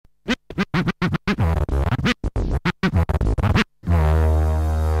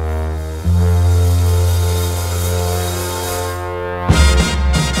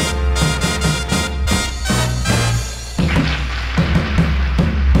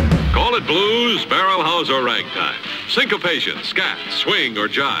Blues, barrel house, or ragtime. Syncopation, scat, swing, or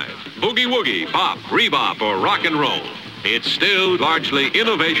jive. Boogie-woogie, pop, rebop, or rock and roll. It's still largely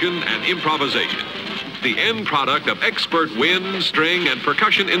innovation and improvisation. The end product of expert wind, string, and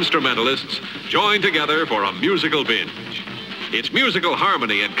percussion instrumentalists joined together for a musical binge. It's musical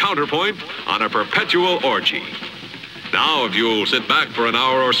harmony and counterpoint on a perpetual orgy. Now, if you'll sit back for an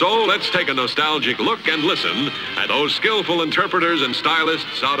hour or so, let's take a nostalgic look and listen at those skillful interpreters and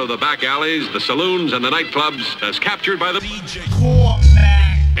stylists out of the back alleys, the saloons, and the nightclubs as captured by the DJ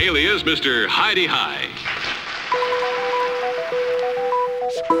Kormac, alias Mr. Hi-de-Hi.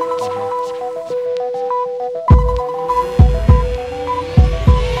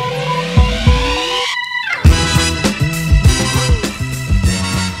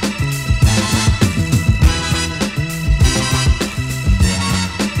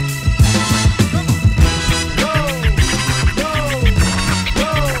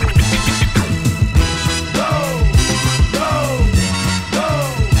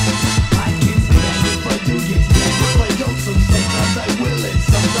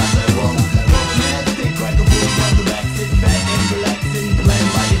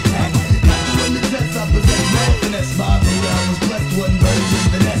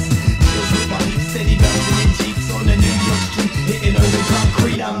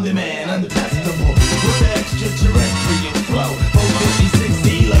 I'm the man, untestable, with the extraterrestrial flow. 450,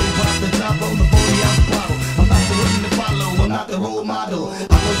 60, low, pop the top on the 40-ounce bottle. I'm not the one to follow, I'm not the role model. I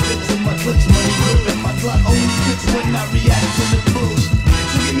go fix in my clips, money grip, and my clock only spits when I react to the bullshit.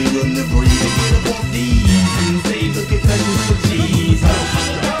 So give me room to breathe and get up off these and save the confessions for G's.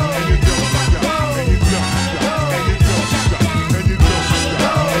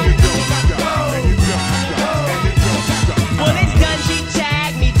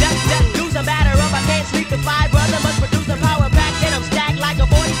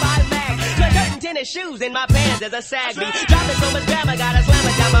 Shoes in my pants as a sag me. Dropping so much grab, I gotta slam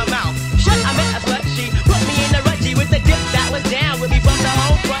it down my mouth. Shut, I met a slut, she put me in the rudgy with the dip that was down with me from the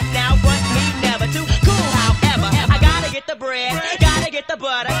home front. Now front me never too cool, however. I gotta get the bread, gotta get the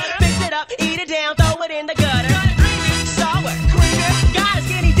butter, fix it up, eat it down, throw it in the gutter. Sour, creamer, got a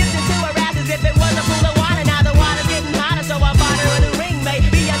skinny dipped into her ass as if it was a pool of water. Now the water's getting hotter, so I bought her a new ring.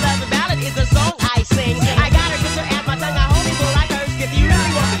 Maybe a love ballad is the song I sing. I got her kiss her ass, my tongue I hold it full like hers. If you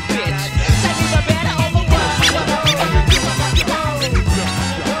really want me, bitch.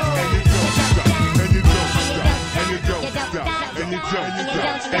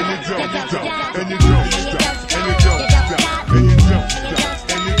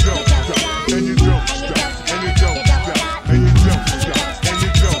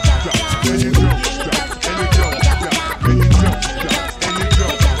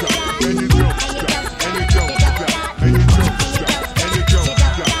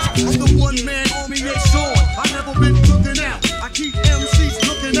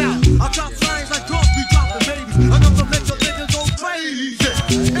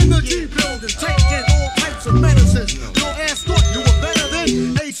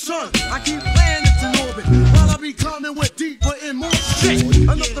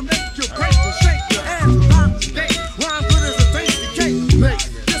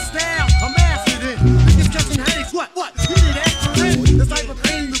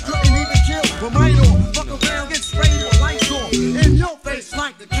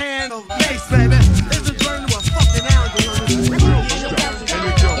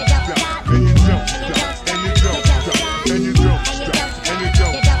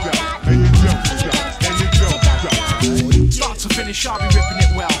 I'll be ripping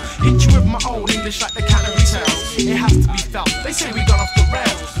it well. Hit you with my old English like the Canterbury Tales. It has to be felt. They say we got off the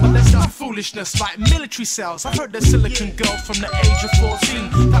rails, but there's no foolishness like military cells. I've heard there's silicon girls from the age of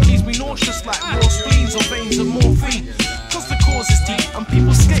 14 that leaves me nauseous like raw spleens or veins of morphine. Cause the cause is deep and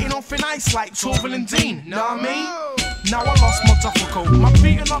people skating off in ice like Torval and Dean. Know what I mean? Now I lost my duffel coat. My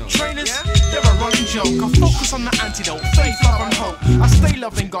beaten up trainers, they're a running joke. I focus on the antidote, faith, love and hope. I stay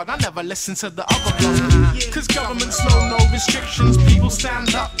loving God, I never listen to the other bloke. Cause government's low, no restrictions. People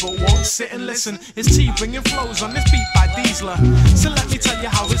stand up but won't sit and listen. It's T bringing flows on this beat by Diesler. So let me tell you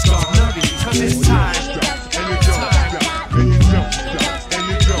how it's gonna be. Cause it's time. And you don't stop. And you don't stop. And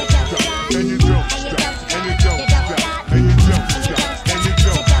you don't stop. And you don't stop. And you don't stop. And you don't stop. And you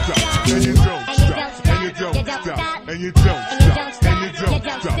don't stop. And you don't stop. And you don't stop. And you don't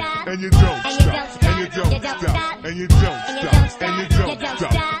stop. And you don't stop. And you don't stop. And you don't stop. And you don't stop. And you don't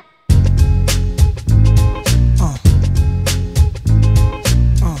stop.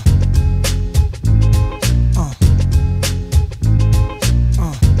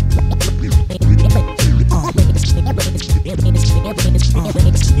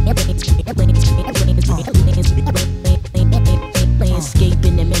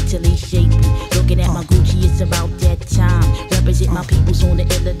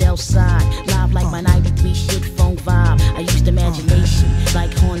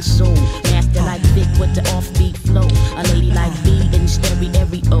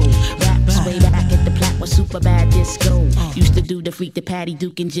 do to freak the Patty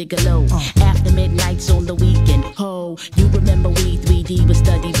Duke and Gigolo. After midnights on the weekend, ho, you remember we 3D with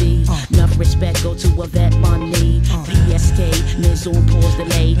Study V. Enough respect, go to a vet money. PSK, Miz on pause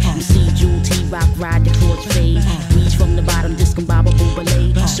delay. MC Jewel, T-Rock, ride the torch fade. Reach from the bottom, discombobable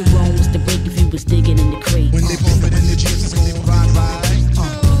belay. Sharon was the break if you was digging in the crate. When they bump it in the jeans, it's gon' rock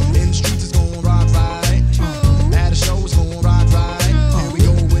right. In the streets, it's gon' rock right. At a show, it's gon' rock right. Here we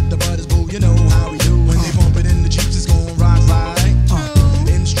go with the butters, boo, you know how we do. When they bump it in the jeeps, it's gon' rock right.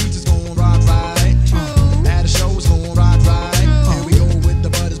 In the streets, it's gon' rock right. At a show, it's gon' rock right. Here we go with the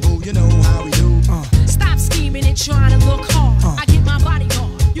butters, boo, you know how we do. Stop scheming and trying to look hard. I get my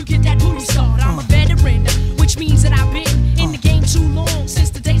bodyguard, you get that booty start. I'm a veteran, which means that I've been in the game too long, since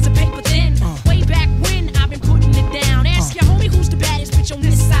the days of paper thin. Way back when I've been putting it down. Ask your homie who's the baddest bitch on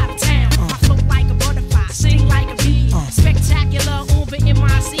this side of town. I float like a butterfly, sing like a bee. Spectacular over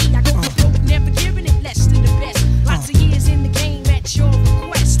MIC. I go for broke, never giving it less than the best. Lots of years in the game at your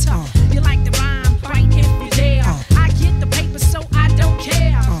request. You like the rhyme, right if you dare. I get the paper so I don't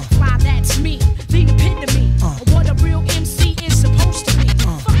care. Why, that's me, the epitome of what a real MC is supposed to be.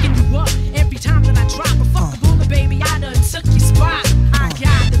 Fucking you up every time that I drop a fuck a bullet, baby. I done took your spot. I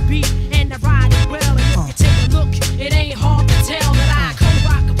got the beat and I ride it well. And if you take a look, it ain't hard to tell that I come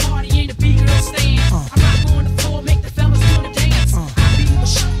rock a party in the B-girl stand. I rock on the floor, make the fellas wanna dance. I be the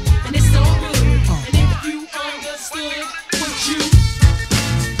show, and it's all good. And if you understood what you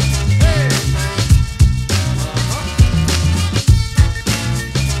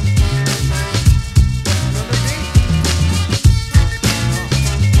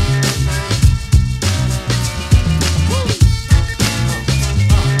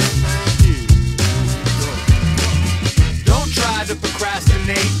Don't try to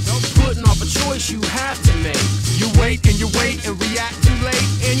procrastinate. Putting off a choice you have to make. You wait and react too late.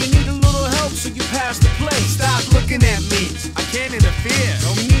 And you need a little help, so you pass the plate. Stop looking at me, I can't interfere.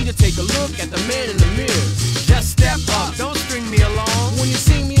 You need to take a look at the man in the mirror. Just step up, don't string me along. When you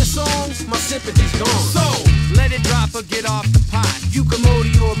sing me a song, my sympathy's gone. So, let it drop or get off the pot. You can motor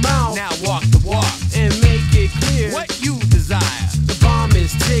your mouth, now walk the walk. And make it clear what you desire. The bomb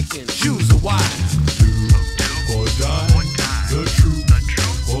is ticking, choose a wire. Or die, the truth,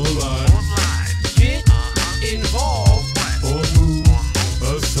 or lie, Get involved. or move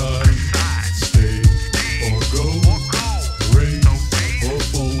aside, stay or go, raise or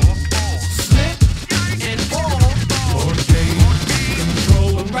fold, Slip and fall. or gain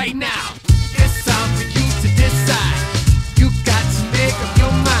control. Right now, it's time for you to decide. You got to make up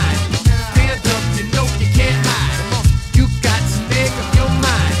your mind. Stand up, you know you can't hide. You got to make up your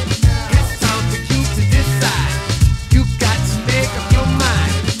mind. It's time for you to decide. You got to make up your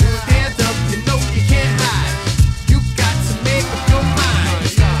mind. Stand up, you know you can't hide. You got to make up your mind.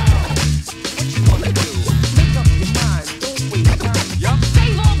 What you wanna do? Make up your mind. Don't waste time.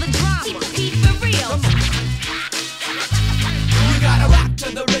 save all the drama, keep it real. You gotta rock to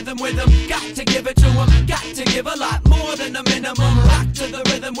the rhythm with them, got to give it to them, got to give a lot more than the minimum. Rock to the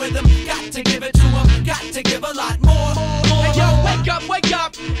rhythm with them, got to give it to them, got to give a lot more. Hey yo, wake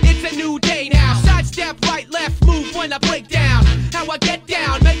up, it's a new day now. Sidestep, right, left, move when I break down. How I get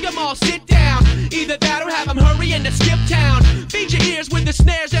down, make them all sit down. Either that or have them hurry and skip town. Feed your ears with the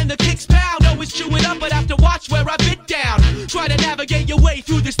snares and the kicks pound. Always chew it up, but have to watch where I bit down. Try to navigate your way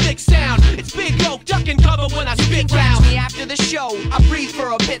through this thick sound. It's big oak, duck and cover when I spit Catch round. me after the show, I breathe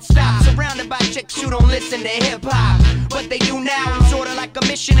for a pit stop. Surrounded by chicks who don't listen to hip-hop, but they do now. I'm sorta like a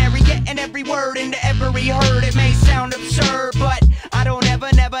missionary, getting every word into every herd. It may sound absurd, but I don't ever,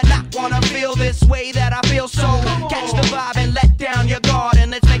 never not wanna feel this way that I feel. So catch the vibe and let down your guard,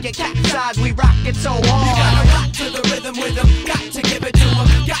 and let's make it capsize. We rock it so You hard. gotta rock to the rhythm with them, got to give it to them,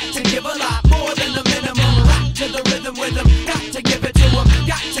 got to give a lot more than the minimum. Rock to the rhythm with them, got to give it to them,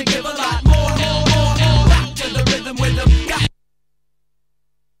 got to give a lot more. Rock to the rhythm with them, got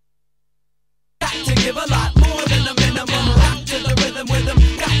to give a lot more than the minimum. Rock to the rhythm with them,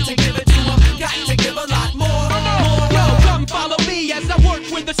 got to give it to them, got to give a lot more. Yo, come follow me as I work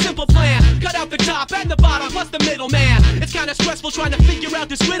with a simple plan. Cut out the top and the bottom plus the middle man. It's kinda stressful trying to figure out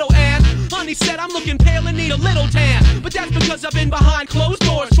this riddle, and honey said I'm looking pale and need a little tan. But that's because I've been behind closed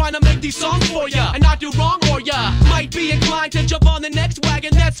doors trying to make these songs for ya and not do wrong, or ya might be inclined to jump on the next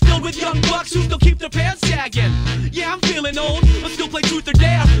wagon that's filled with young bucks who still keep their pants sagging. Yeah, I'm feeling old, but still play truth or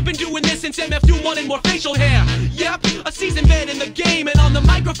dare. Been doing this since MF2 wanted more facial hair. Yep, a seasoned vet in the game, and on the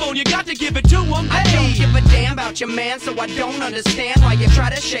microphone you got to give it to him. I don't give a damn about your man, so I don't understand why you try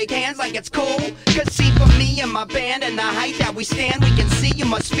to shake hands like it's cool. Cause see, for me and my band and the height that we stand, we can see you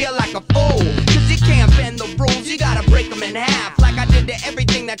must feel like a fool. Cause you can't bend the rules, you gotta break them in half. Like I did to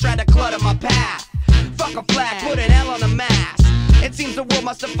everything that tried to clutter my path. Fuck a flag, put an L on the mask.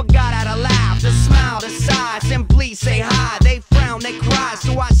 say hi. They frown, they cry,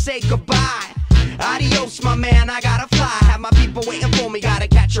 so I say goodbye. Adios, my man, I gotta fly. Have my people waiting for me, gotta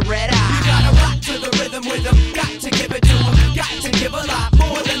catch a red eye. You gotta rock to the rhythm with them, got to give it to them, got to give a lot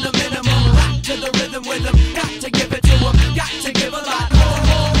more than the minimum. Rock to the rhythm with them, got to give it to them, got to give a lot more.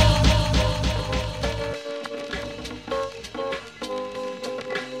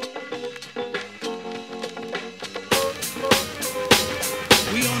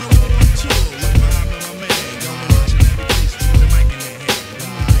 We on a world tour with my man, going each and every place with the mic in their hand.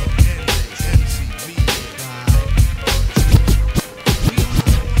 MC, we on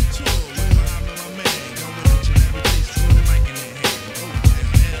a world tour with my man, going each and every place with the mic in their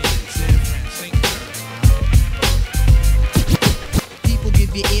hand. LA, San Fran, St. People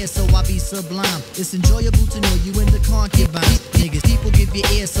give you ear, so I be sublime. It's enjoyable to know you in the concubines. Niggas, people give you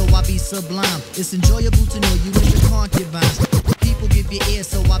ear, so I be sublime. It's enjoyable to know you in the concubines. People give you ear,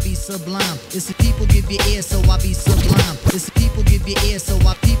 so I be sublime. It's the people give you ear, so I be sublime. It's the people give you ear, so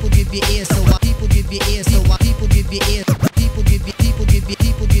I people give you ear, so I people give you ear, so I people give you ear. People give you people give you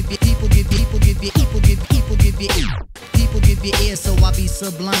people give you people give you people give you people give people give you people give you ear, so I be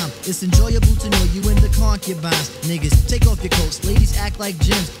sublime. It's enjoyable to know you in the concubines. Niggas, take off your coats, ladies act like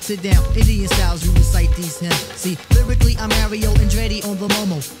gems. Sit down, Indian styles, you recite these hymns. See, lyrically I'm Mario Andretti on the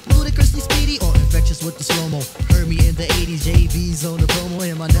Momo, ludicrously speedy or infectious with the slow-mo. Heard me in the 80s, JV's on the promo.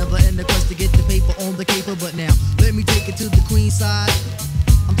 Am I never in the quest to get the paper on the caper? But now, let me take it to the Queen side.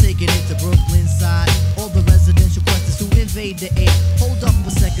 I'm taking it to Brooklyn side. All the residential questions who invade the air. Hold up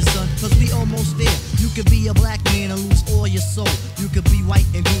a second, son, cause we almost there. You could be a black man and lose all your soul. You could be white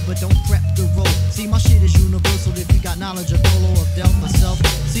and blue, but don't prep the road. See, my shit is universal if you got knowledge of Dolo or Del myself.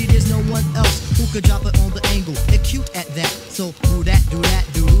 See, there's no one else who could drop it on the angle. They're cute at that. So do that, do that,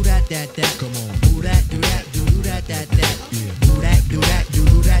 do that, that. Come on. Do that, do that, do that, that. Yeah. Do that, do that, do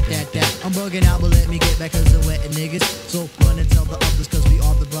that, that. I'm bugging out, but let me get back cause I'm wetting niggas. So run and tell the others cause we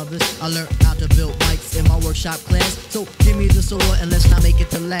are the brothers. I learned how to build mics in my workshop class. So give me the sword and let's not make it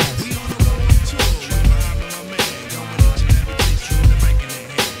to last. We on a world tour with my man, going each and every place with the mic in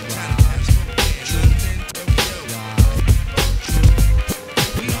their hand.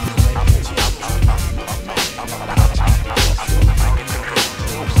 We on a world tour.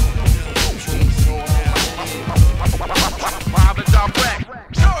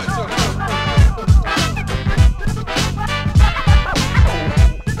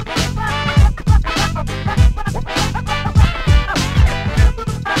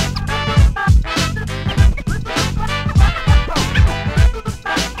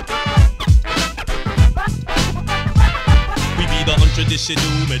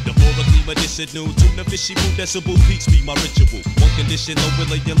 Traditional, metaphorically medicinal. Tuna fishy food, decibel beats be my ritual. One condition, no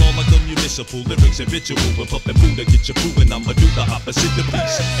relaying law like the municipal. Lyrics habitual, when pumping Buddha get you proven I'ma do the opposite the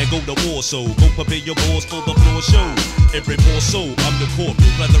peace and go to war. So go prepare your balls for the floor show. Every more so, I'm the corporal,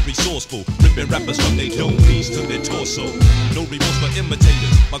 rather resourceful. Ripping rappers from their dome piece to their torso. No remorse for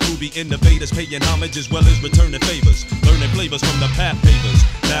imitators. My crew be innovators, paying homage as well as returning favors. Learning flavors from the path pavers.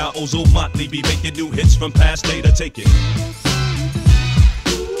 Now Ozo Motley be making new hits from past data. Take it.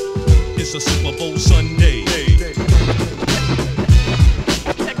 It's a Super Bowl Sunday. Check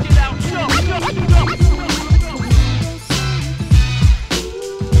it out,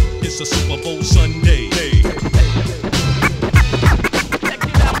 it's a Super Bowl Sunday. Check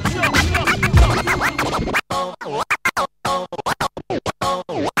it out,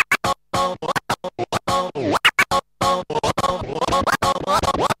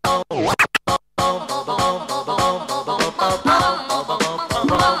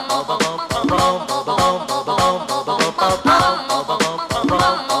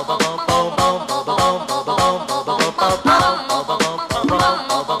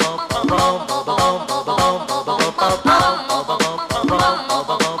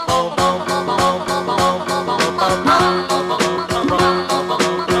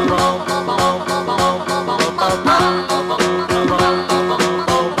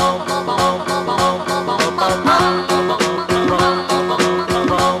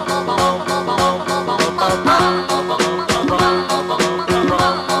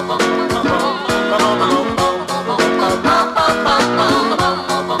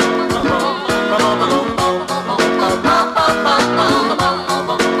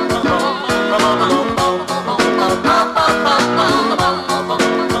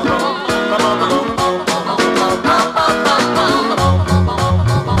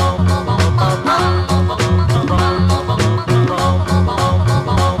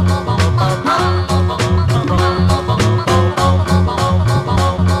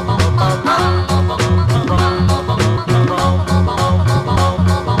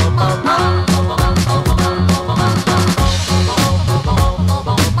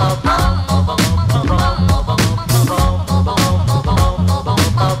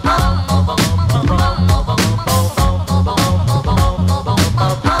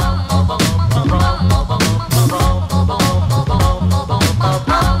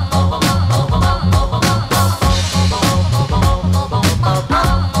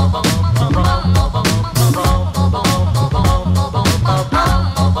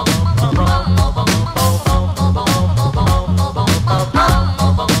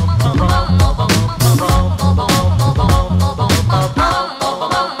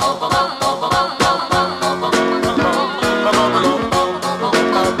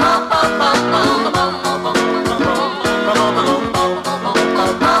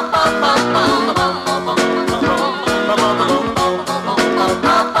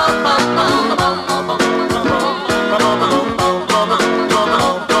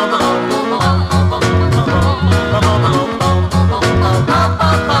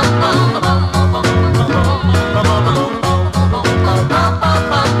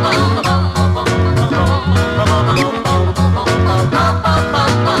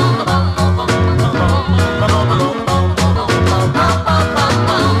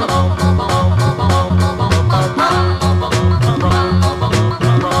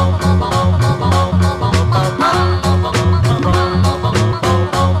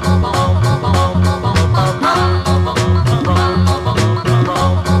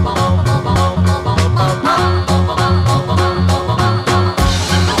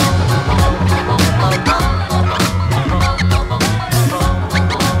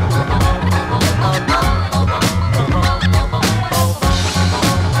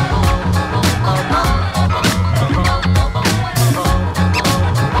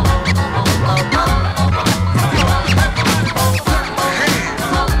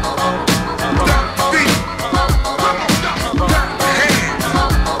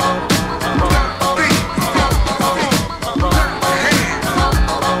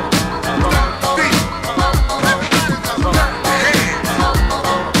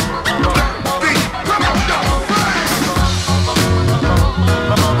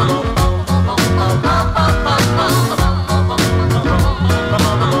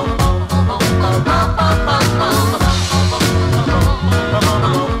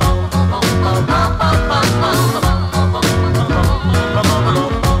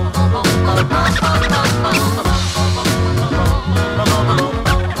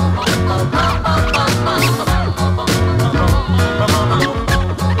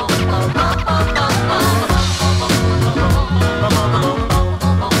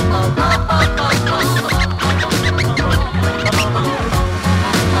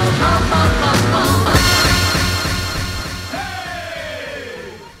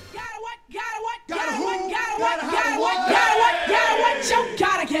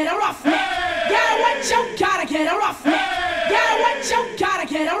 get a rough. Gotta what you gotta get a rough. Gotta what you gotta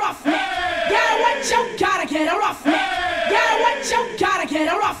get a rough. Gotta what you gotta get a rough. Gotta what you gotta get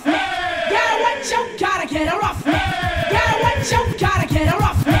a rough. Gotta what you gotta get a rough. Gotta what you gotta get a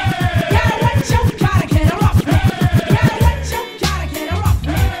rough. Gotta what you gotta get a rough. Gotta what you gotta get a rough. Gotta what you gotta get a rough.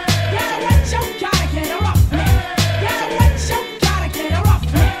 Gotta what you gotta get a rough.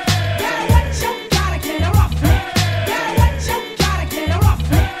 Gotta what you gotta get a rough. Gotta what you gotta get a rough.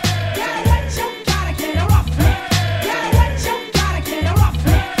 Gotta what you gotta get a rough. Gotta what you gotta get a rough.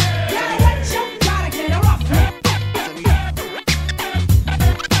 Gotta what you gotta get a rough.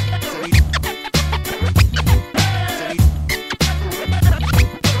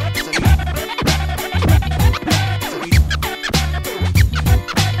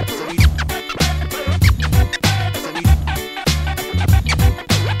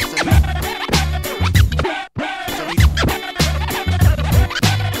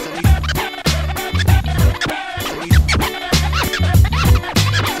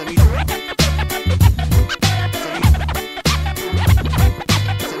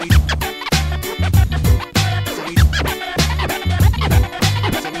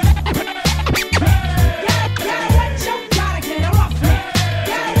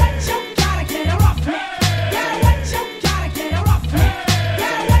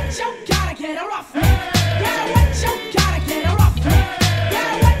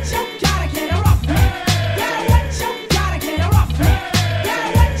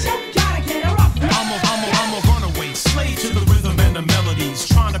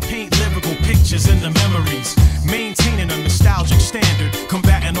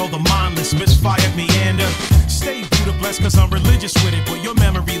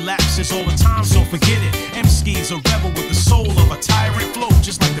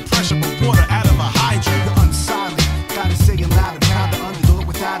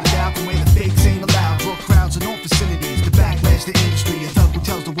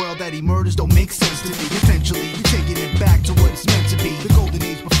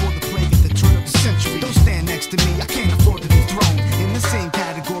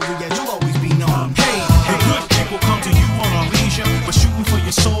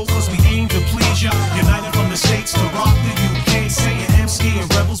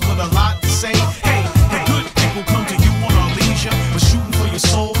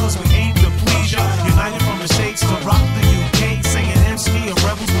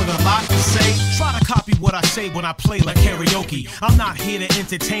 When I play like karaoke, I'm not here to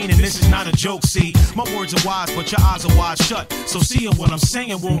entertain, and this is not a joke. See, my words are wise, but your eyes are wide shut. So seeing what I'm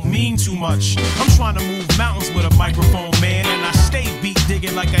saying won't mean too much. I'm trying to move mountains with a microphone, man, and I stay beat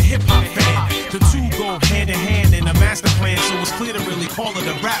digging like a hip hop fan. The two go hand in hand in a master plan, so it's clear to really call it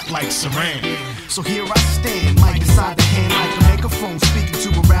a rap like Saran. So here I stand, mic beside the hand, like a microphone, speaking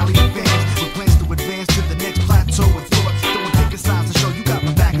to a rally of fans with plans to advance to the next plateau with thought. Throwing bigger signs to show you got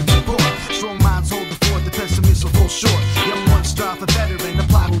my back and support. Strong minds hold the fort, the pessimists will fall short. Young ones strive for better and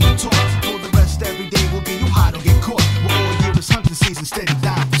apply what we taught. For the rest, every day will be you hide or get caught. Well, all year is hunting season, steady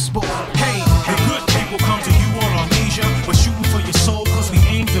down for sport. Hey, the good people come to you on our leisure, but shooting for your soul, cause we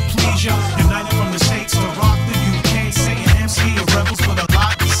aim to please ya. United from the States to rock the UK, saying MC and rebels with a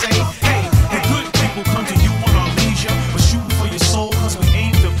lot to say. Hey, the good people come to you on our leisure, but shooting for your soul, cause we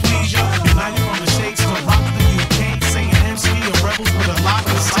aim to please ya. United from the States to rock the UK, saying MC and rebels with a lot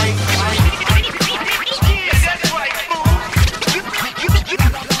to say.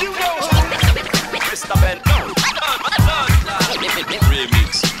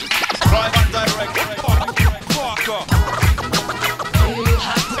 Remix. Live and direct.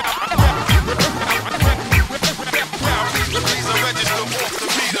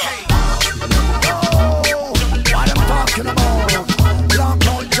 What I'm talking about? Long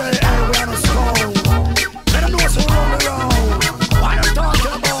country, everyone on stone. Let them know what's wrong around. What I'm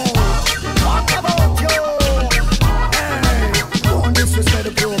talking about? What about you? Hey, don't disrespect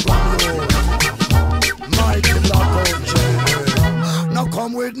the program, yo. Mighty Black Country. No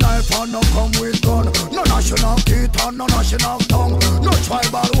come with knife and no come with gun. No national teeth and no national tongue. No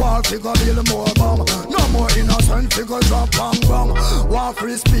tribal war figure build more bomb. No more innocent figure drop bang bang. Want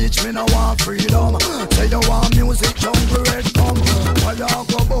free speech, me no want freedom. Say you want music, jungle red come. While you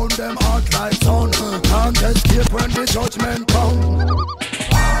go burn them out like sun. Can't escape when the judgment come.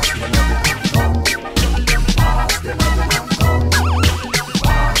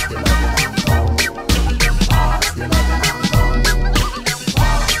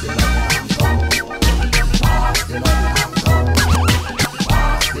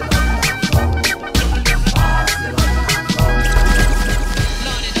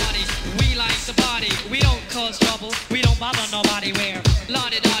 We don't cause trouble, we don't bother nobody. Where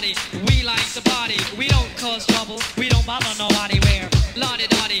Lordy Lottie-dottie, we like the body. We don't cause trouble, we don't bother nobody where.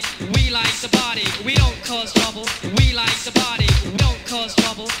 Lottie-dottie, we like the body. We don't cause trouble, we like the body. We don't cause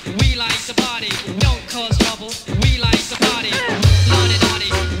trouble, we like the body. We don't cause trouble, we like the body.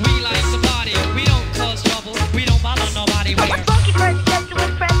 Lottie-dottie, we like the body. We don't cause trouble, we don't bother nobody where. Funky first step to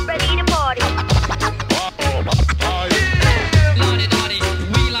impress, ready to party. Lottie-dottie,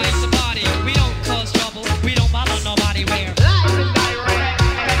 we like the body. We don't cause trouble, we don't bother nobody where.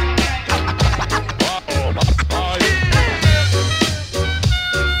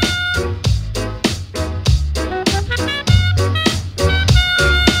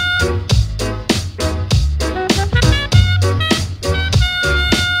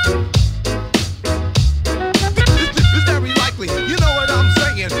 It's very likely, you know what I'm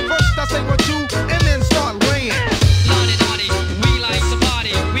saying. First I say what you, and then start laying. Lottie-dottie, we like the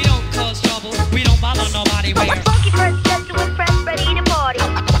body. We don't cause trouble, we don't bother nobody where. Funky first step to impress, ready to party.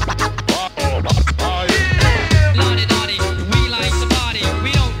 Lottie-dottie, we like the body.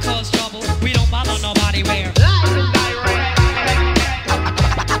 We don't cause trouble, we don't bother nobody where.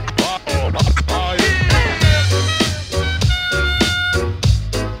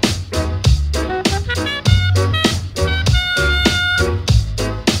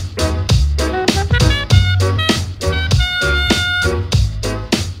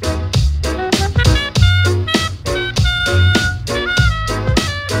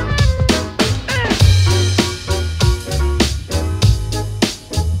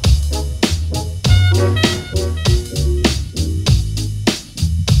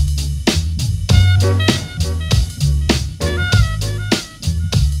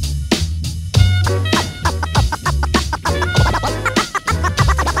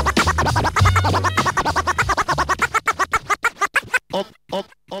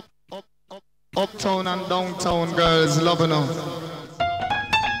 Uptown and downtown girls loving them.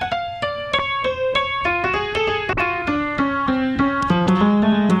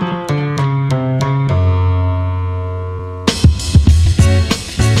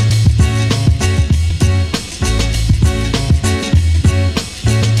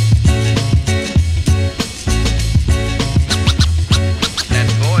 That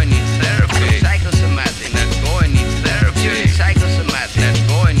boy needs therapy. Psychosomatic. That boy needs therapy. Psychosomatic. That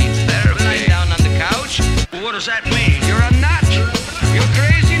boy needs therapy. Lying down on the couch. What does that mean? You're a nut. You're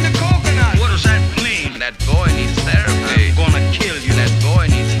crazy in the coconut. What does that mean? That boy needs therapy. I'm gonna kill you. That boy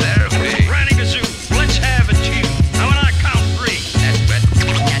needs therapy. Granny Gazoo, let's have a tune. How when I count three.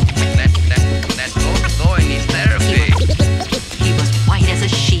 That boy needs therapy. He was white as a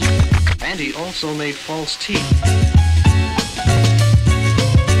sheet. And he also made false teeth.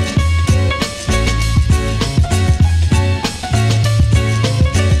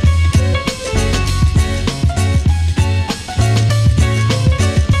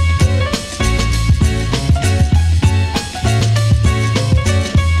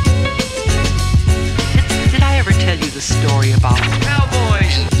 Did I ever tell you the story about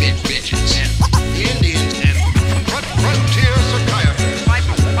Cowboys and bitches and Indians and frontier psychiatrists.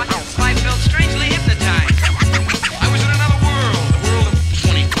 I felt strangely hypnotized. I was in another world, the world of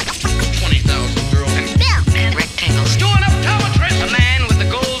 20,000 girls and rectangles? doing optometrist. A man with the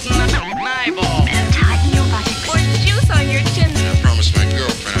golden eyeball. Or juice on your chin. I promised my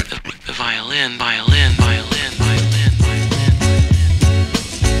girlfriend. The violin, violin, violin, violin, violin.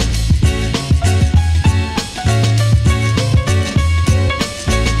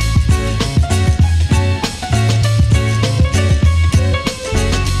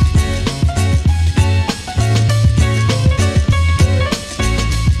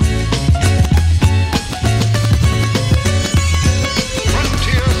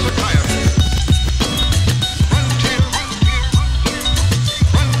 Frontier psychiatrist.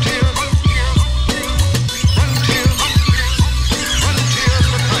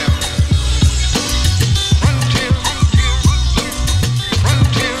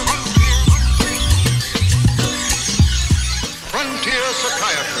 Frontier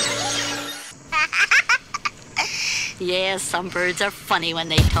psychiatrist. Yeah, some birds are funny when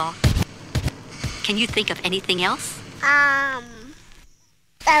they talk. Can you think of anything else?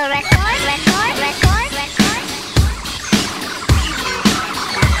 Record.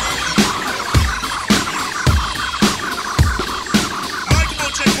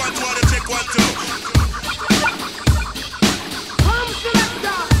 Microphone check 1 2, check 1 2. Come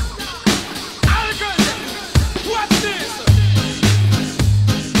selector. Algorithm. What's this?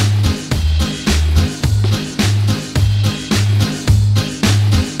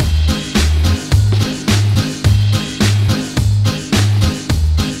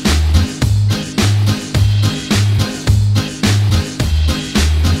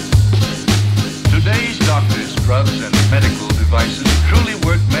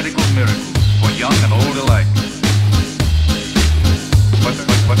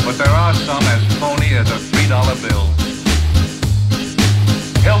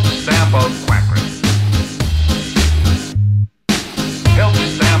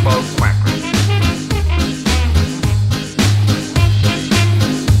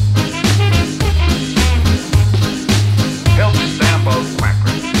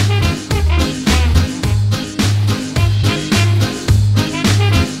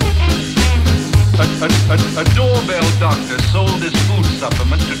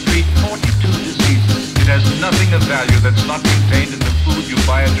 supplement to treat 42 diseases. It has nothing of value that's not contained in the food you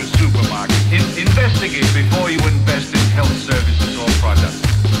buy at your supermarket. Investigate before you invest in health services or products.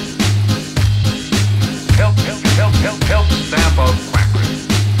 Help stamp out quackery.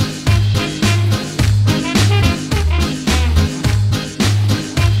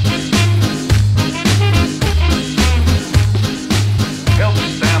 Help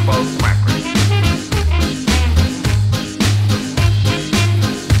stamp out quackery.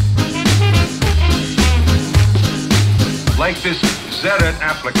 Like this Zerat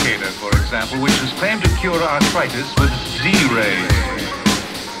applicator, for example, which is claimed to cure arthritis with Z-rays.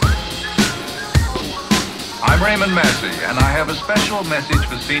 I'm Raymond Massey, and I have a special message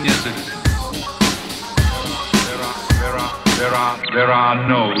for senior citizens. There are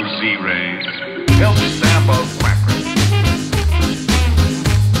no Z-rays. Help stamp out quackery.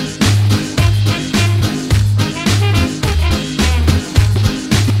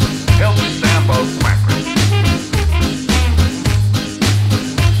 Help stamp out quackery.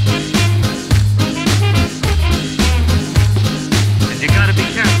 And you gotta be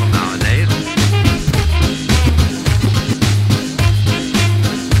careful nowadays.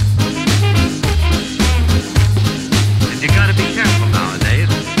 And you gotta be careful nowadays.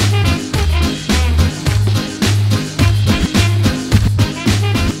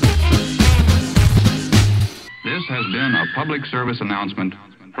 This has been a public service announcement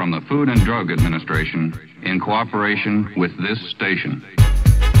from the Food and Drug Administration in cooperation with this station.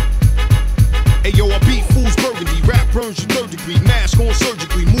 Hey yo, I beat fools burgundy, rap burns your third degree, mask on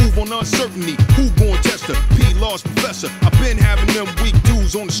surgically, move on uncertainty. Who gon' test her? P. Lost professor. I've been having them weak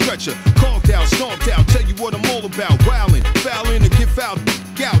dudes on the stretcher. Carved out, stomped out, tell you what I'm all about. Wildin', fouling to get fouled,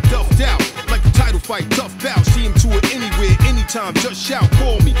 out, duffed out. Like the title fight, tough bout. See him to it anywhere, anytime, just shout,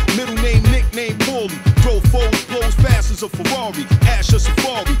 call me. Middle name, nickname, Paulie. Throw foes, blows fast as a Ferrari. Ash or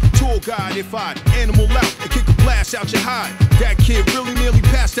Safari, tour guide if I animal out and kick a blast out your hide. That kid really nearly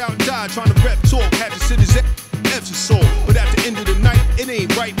passed out and died trying to rep talk, had to sit his F's his soul. But at the end of the night, it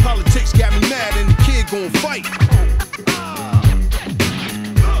ain't right. Politics got me mad and the kid gon' fight.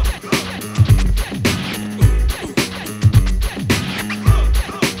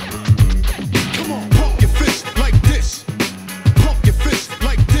 Come on, pump your fist like this. Pump your fist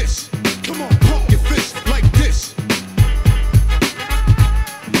like this. Come on, pump your fist like this.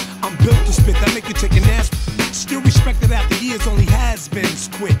 I'm built to spit, that make you take an ass. Still respected after years, only has-beens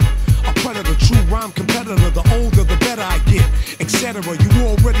quit. A predator, true rhyme competitor, the older the better I get, etc. You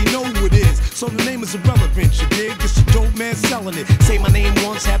already know who it is, so the name is irrelevant, you dig? Just a dope man selling it. Say my name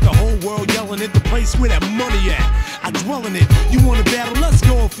once, have the whole world yelling it. The place where that money at, I dwell in it. You want to battle? Let's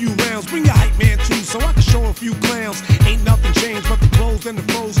go a few rounds. Bring your hype man too, so I can show a few clowns. Ain't nothing changed but the clothes and the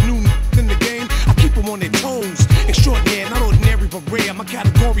froze. New in the game, I keep them on their toes. Extraordinary, not ordinary but rare. My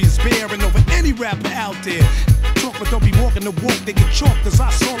category is bearing over any rapper out there. Talk but don't be walking the walk, they get chalked as I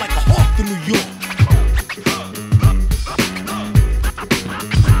saw like a hawk to New York.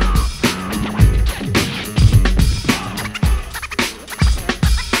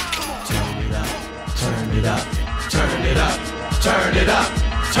 Turn it up, turn it up, turn it up,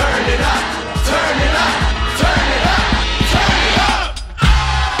 turn it up, turn it up, turn it up, turn it up.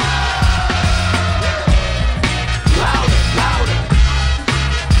 Louder, louder.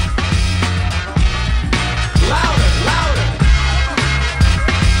 Louder, louder.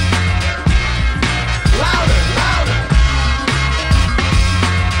 Louder, louder.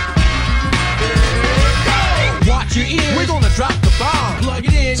 Watch your ears. We're gonna drop the bomb. Plug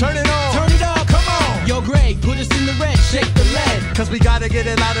it in. Turn it on. Turn it up. Come on. Yo, Greg, put us in the red. Shake the lead. Cause we gotta get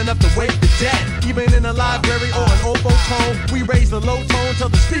it loud enough to wake the dead. Even in a library or an oboe tone, we raise the low tone till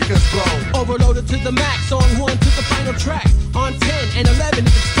the speakers blow. Overloaded to the max. On 1 to the final track. On 10 and 11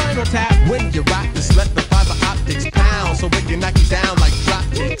 it's Spinal Tap. When you rock this, let the fiber optics pound, so we can knock you down like drop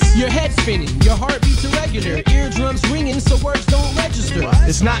kicks. Your head spinning, your heartbeat's irregular, eardrums ringing so words don't register.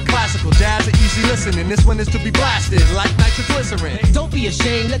 It's not classical jazz or easy listening. This one is to be blasted like nitroglycerin. Don't be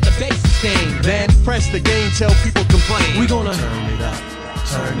ashamed, let the bass sustain. Then press the gain till people complain. We gonna turn it up,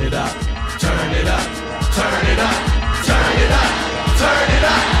 turn it up, turn it up, turn it up, turn it up, turn it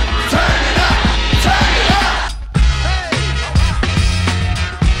up, turn it up, turn it up. Hey!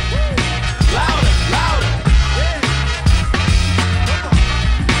 Louder, louder.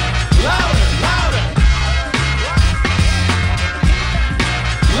 Louder, louder.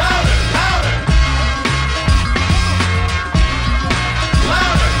 Louder, louder.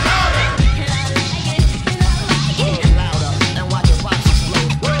 Louder, louder.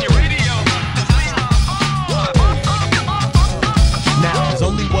 Now there's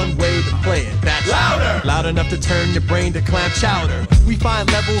only enough to turn your brain to clam chowder. We find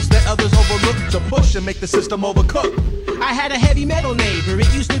levels that others overlook to push and make the system overcook. I had a heavy metal neighbor,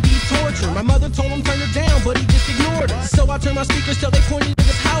 it used to be torture. My mother told him turn it down, but he just ignored it. So I turned my speakers till they pointed to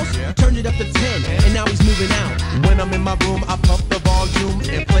his house, turned it up to 10, and now he's moving out. When I'm in my room, I pump the volume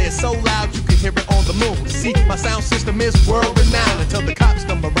and play it so loud you can hear it on the moon. See, my sound system is world renowned. Until the cops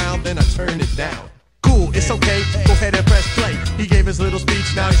come around, then I turn it down. Cool, it's okay, go ahead and press play. He gave his little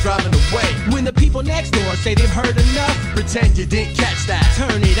speech, now he's driving away. When the people next door say they've heard enough, pretend you didn't catch that.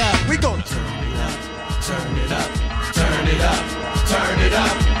 Turn it up. We gonna turn it up, turn it up, turn it up, turn it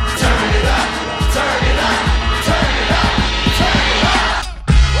up, turn it up, turn it up, turn it up, turn it up.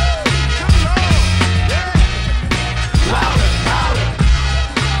 Louder, louder.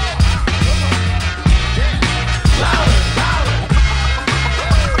 Louder, louder.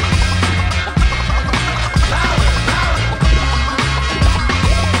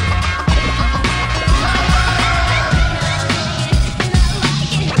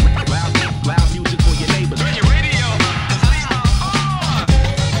 Loud music for your neighbors. Turn your radio.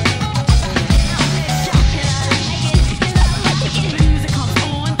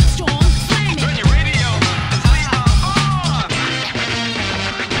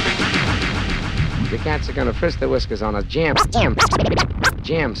 The cats are gonna frisk the whiskers on a jam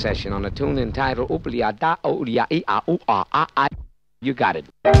session on a tune entitled Ooplia Da Ooplia E A Oo Ah Ah Ah. You got it.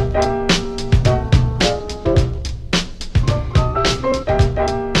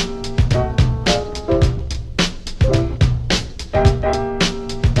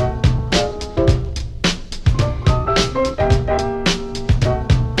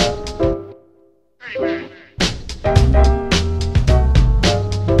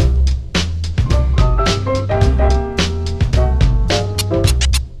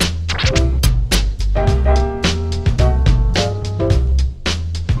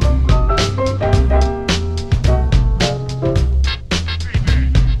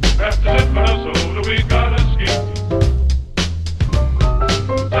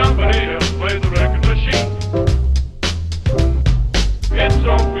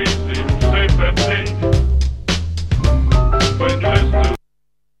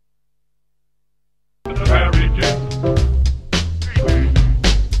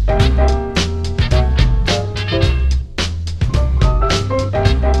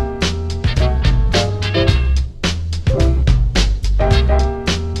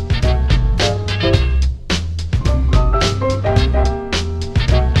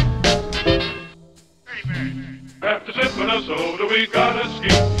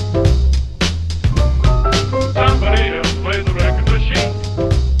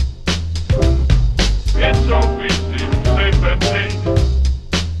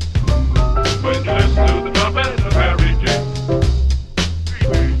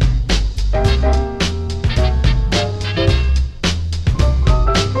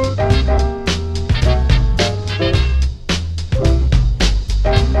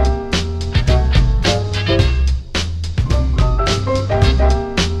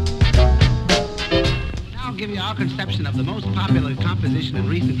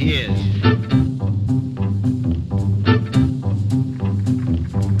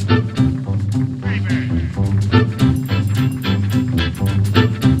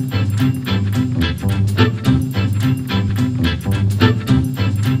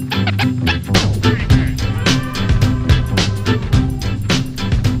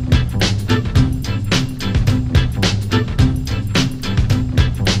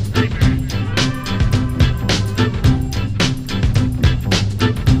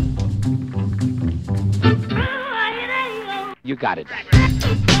 You got it.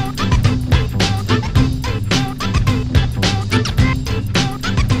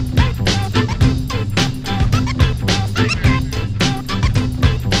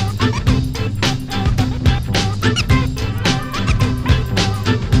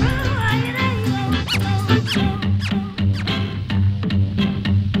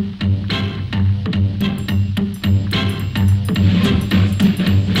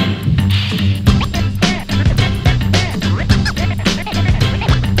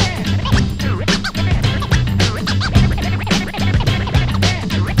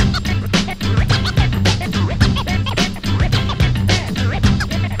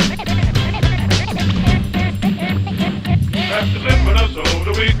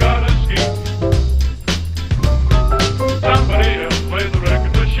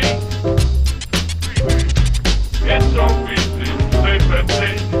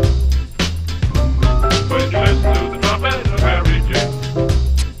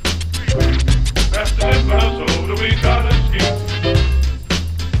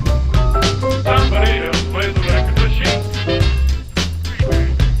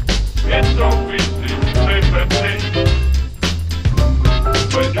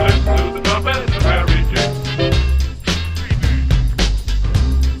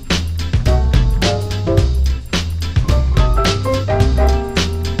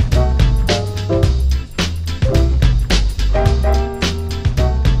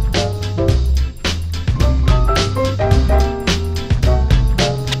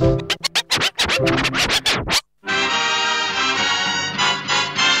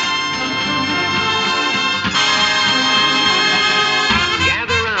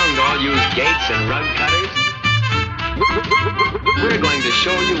 skates and rug cutters? We're going to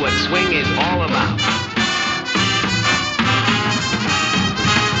show you what swing is all about.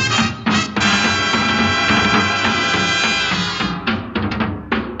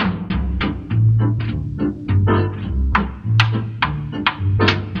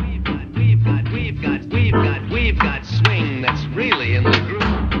 We've got swing that's really in the groove.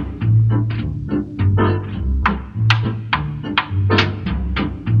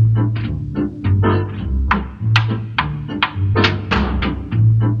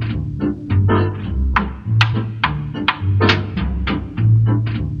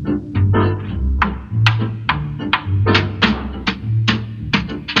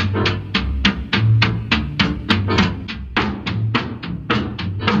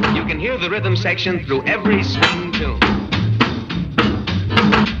 Hear the rhythm section through every swing tune.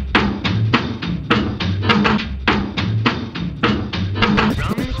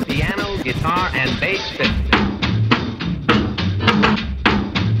 Drums, piano, guitar, and bass fit.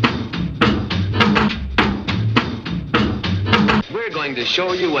 We're going to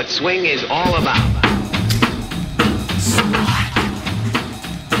show you what swing is all about.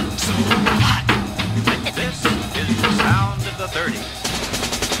 This is the sound of the 30s.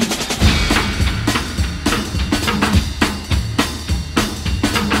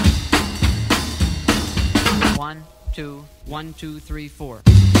 1, 2, 3, 4.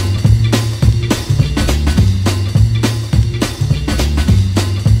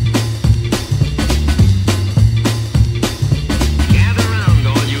 Gather round,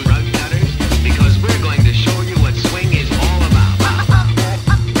 all you rug cutters, because we're going to show you what swing is all about.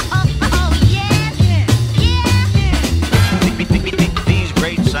 These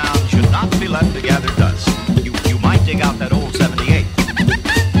great sounds should not be left to gather dust. You might dig out that old 78.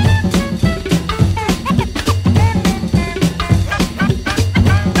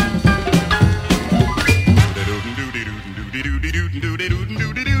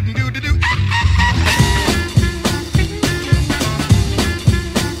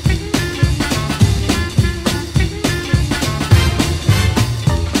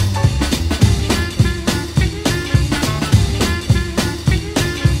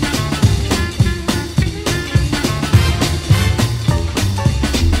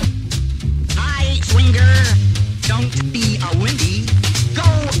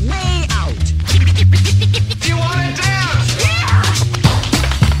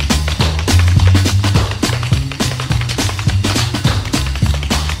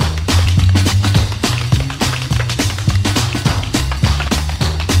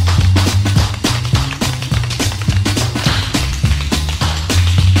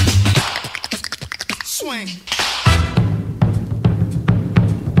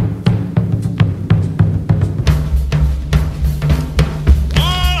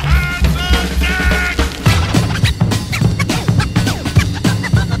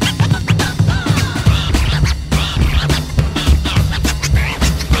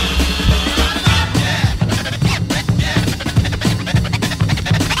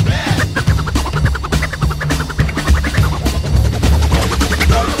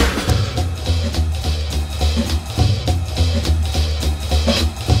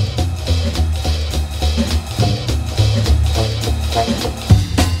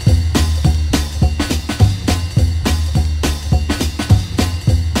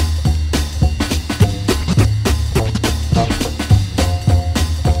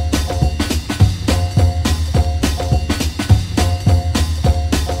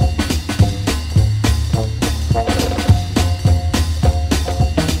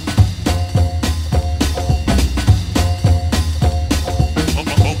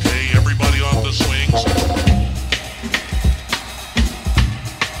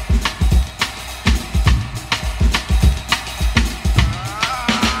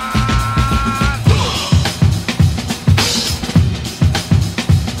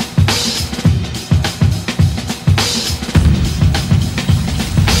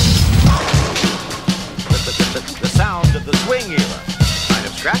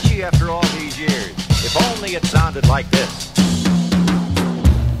 After all these years, if only it sounded like this.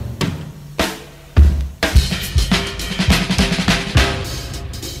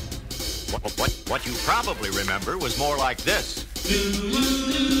 What you probably remember was more like this.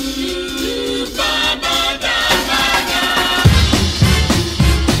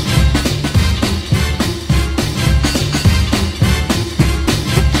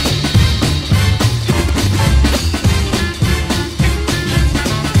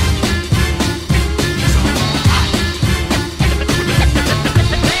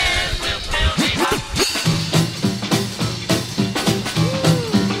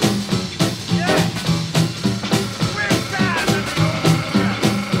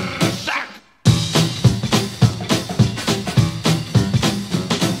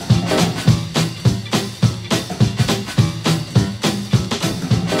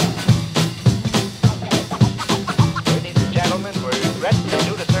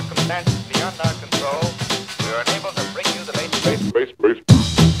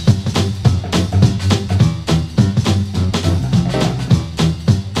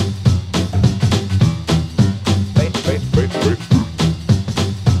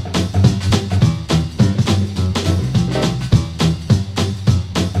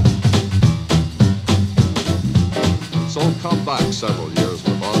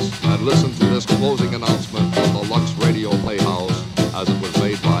 and listen to this closing announcement from the Lux Radio Playhouse as it was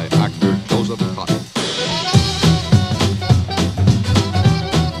made by actor Joseph Cotton.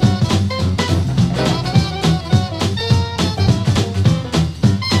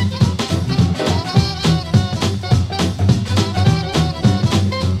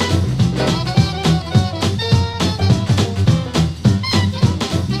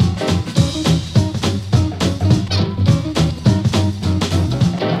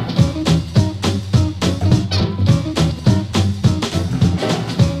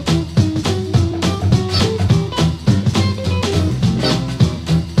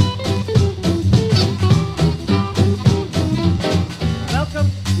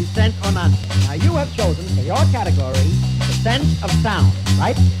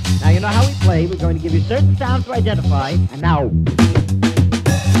 Right? Now you know how we play. We're going to give you certain sounds to identify. And now.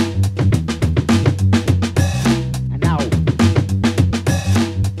 And now.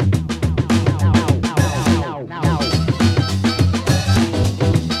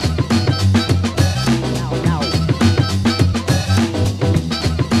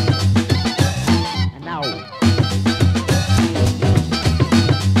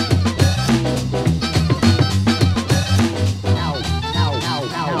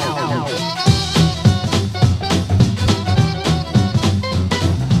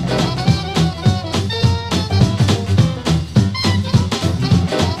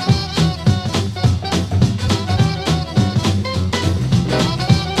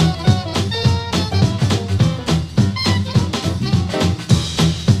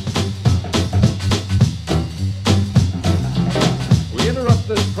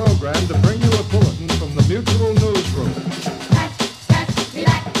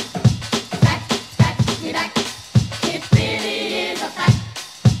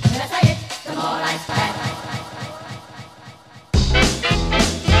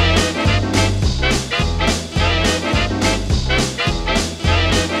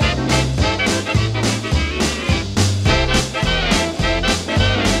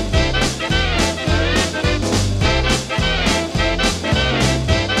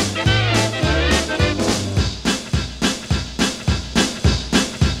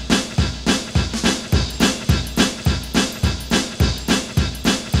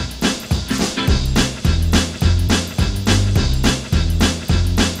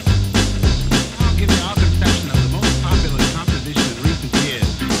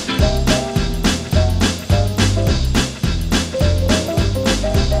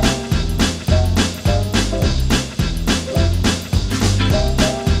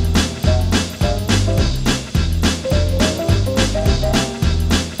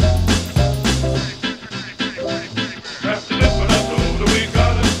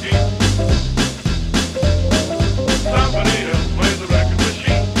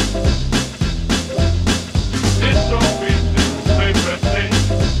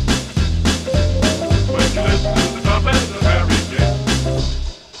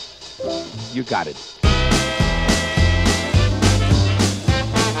 You got it.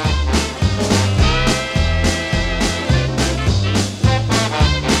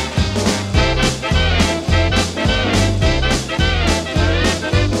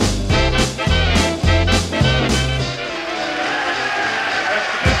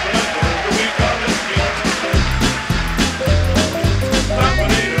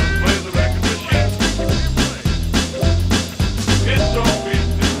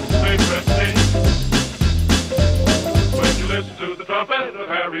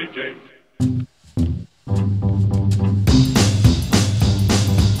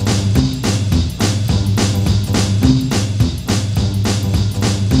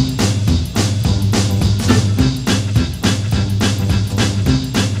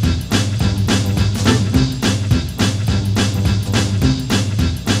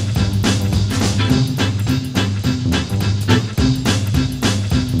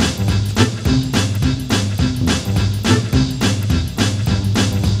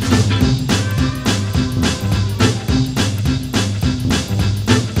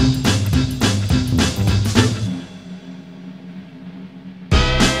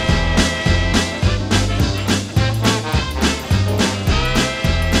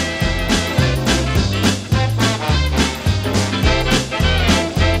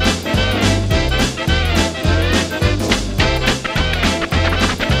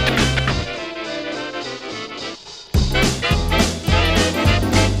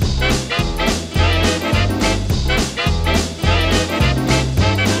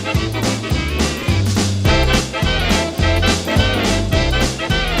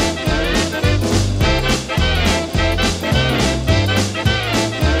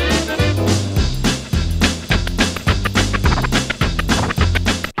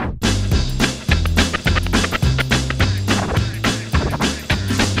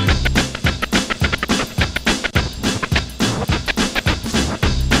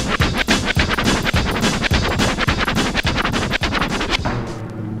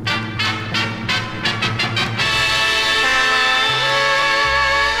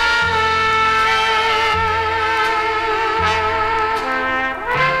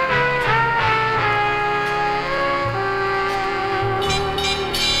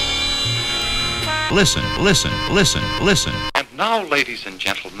 listen, listen, listen, listen. And now, ladies and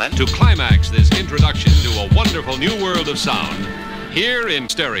gentlemen, to climax this introduction to a wonderful new world of sound, here in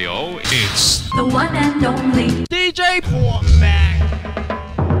stereo, it's the one and only DJ Kormac.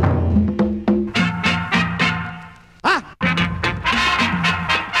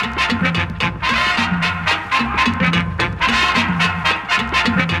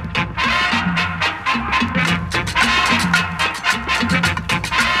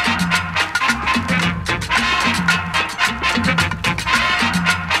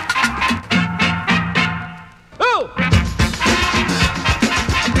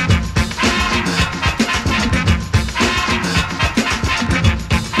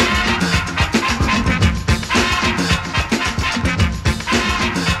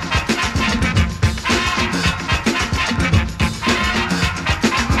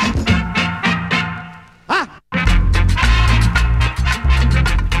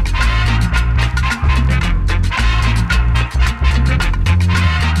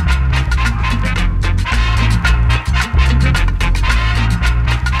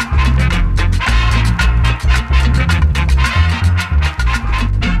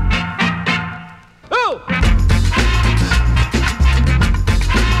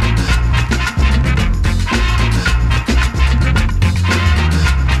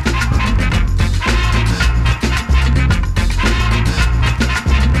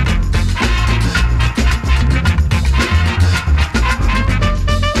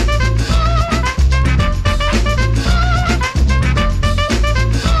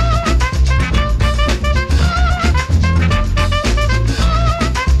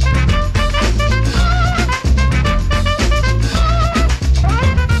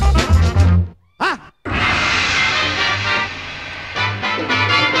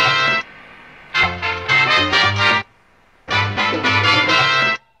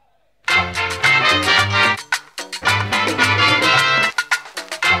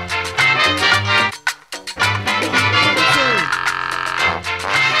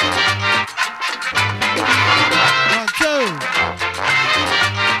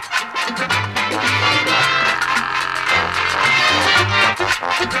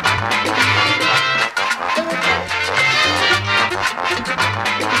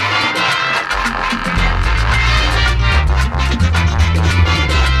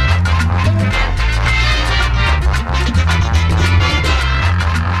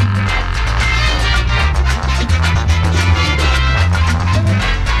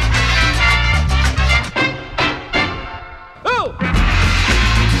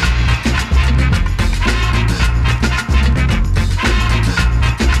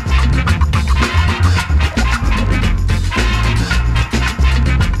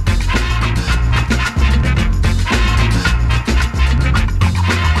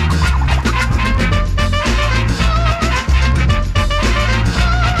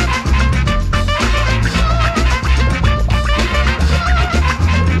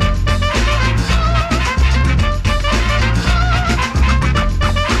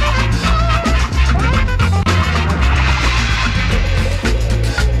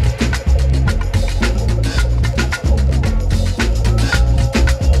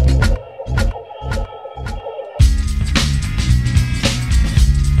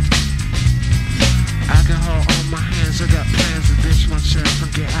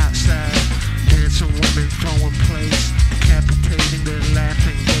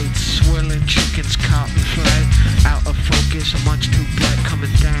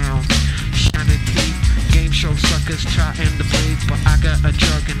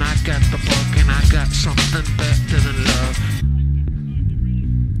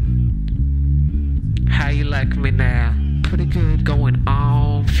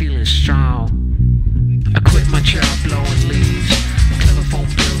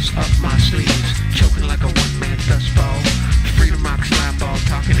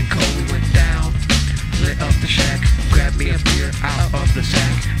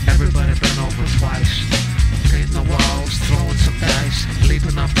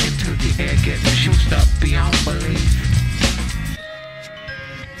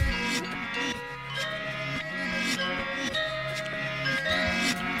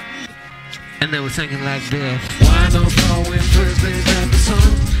 And they were singing like this. Why don't throw in frisbees at the sun?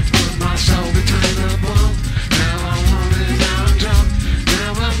 Put my soul between the bone. Now I'm hungry, now I'm drunk.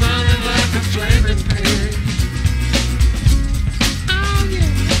 Now I'm running like a flaming pig. Oh yeah.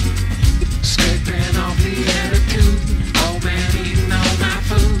 Scraping off the attitude. Old man eating all my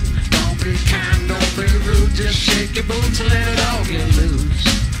food. Don't be kind, don't be rude. Just shake your boots and let it all get loose.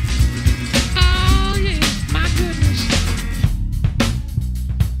 Oh yeah, my goodness.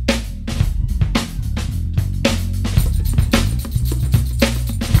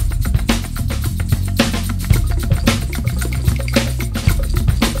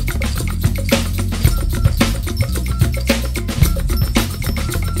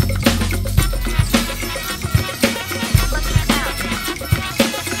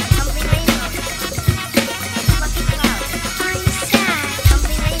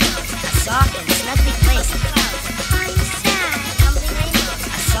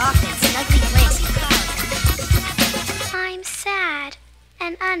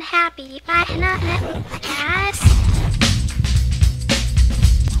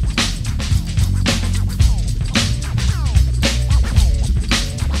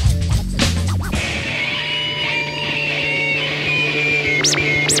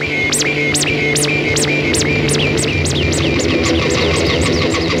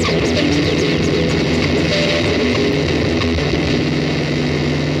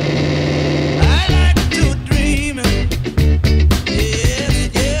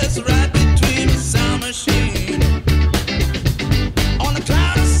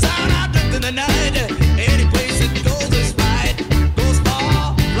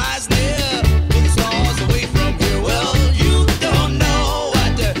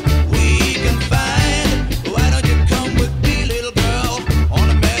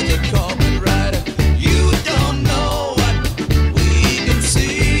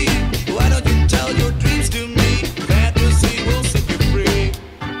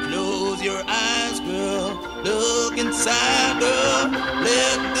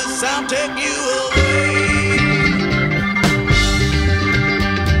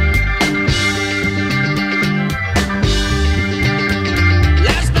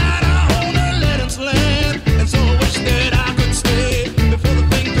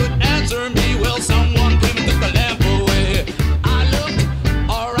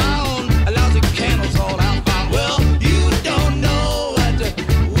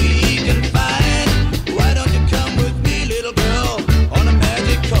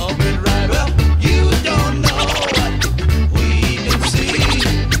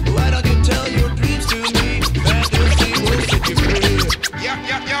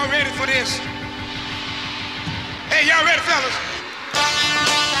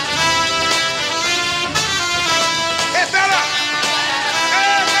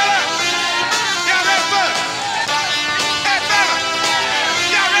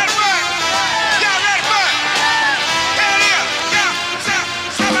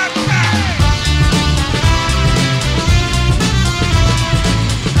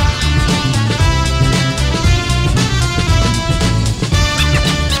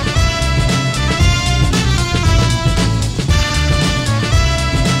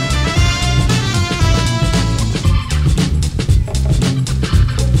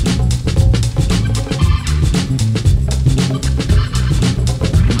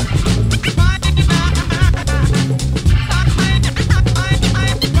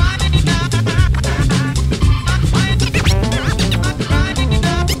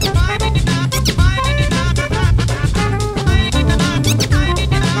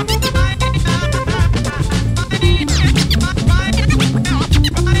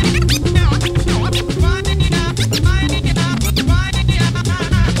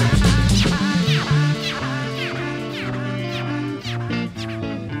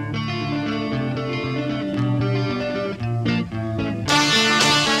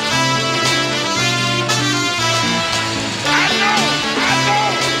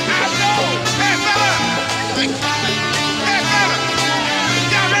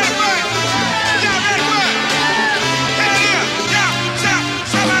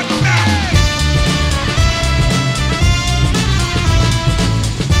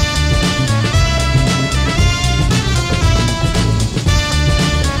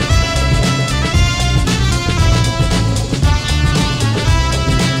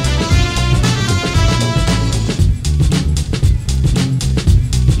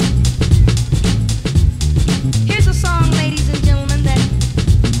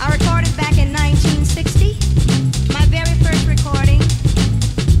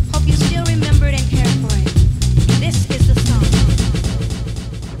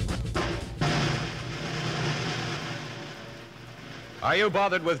 Are you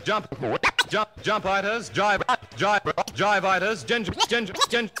bothered with jumpitis, jivitis,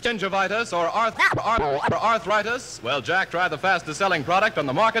 gingivitis, or arthritis? Well, Jack, try the fastest selling product on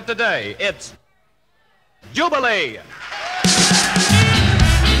the market today. It's Jubilee.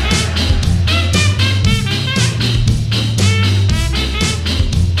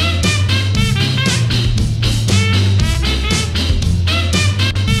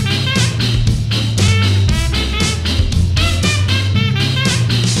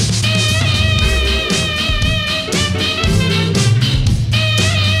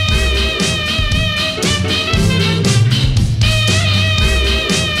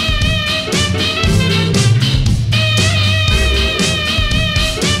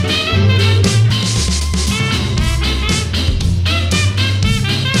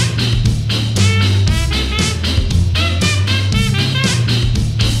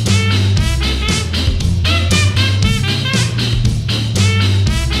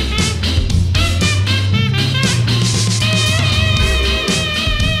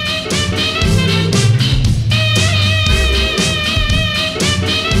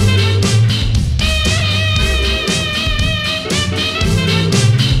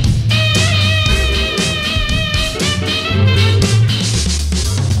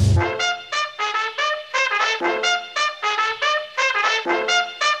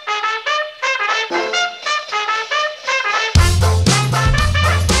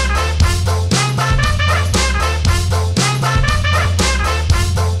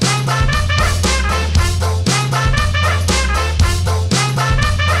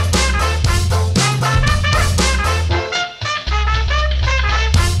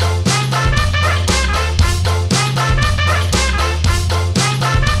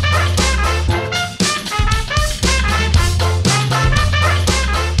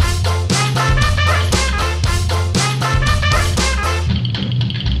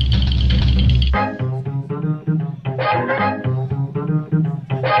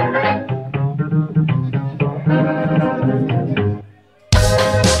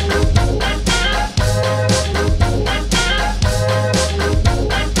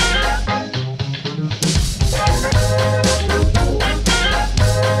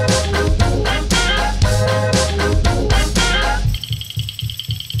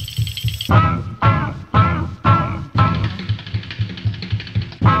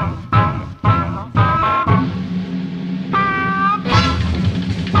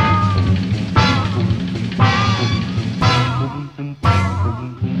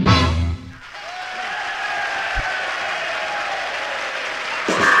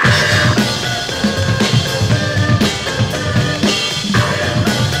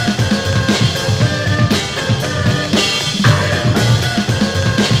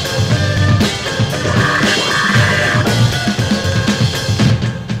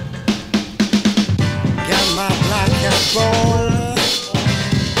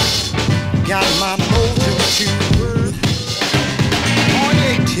 got my mojo too. On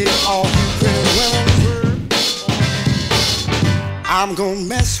your tip, all you pretty women, I'm gonna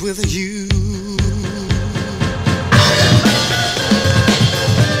mess with you.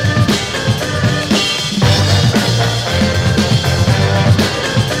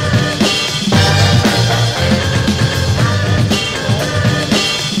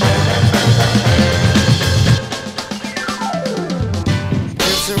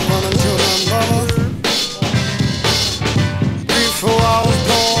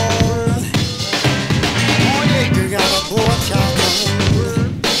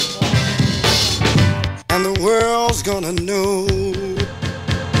 Gonna know.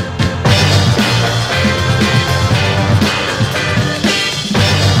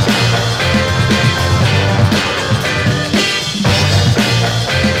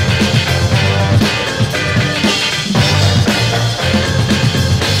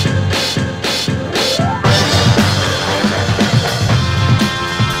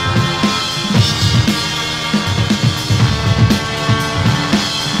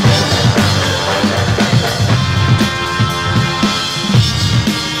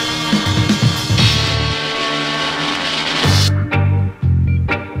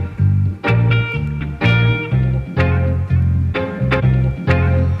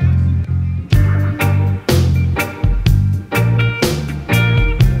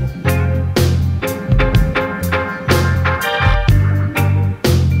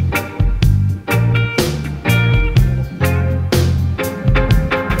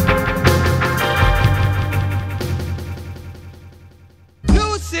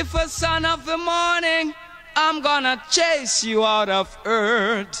 Son of the morning, I'm gonna chase you out of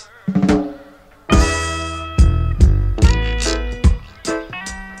earth.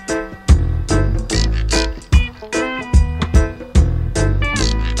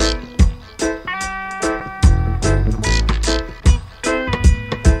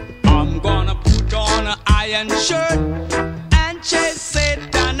 I'm gonna put on an iron shirt and chase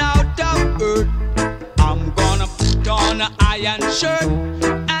Satan out of earth. I'm gonna put on an iron shirt,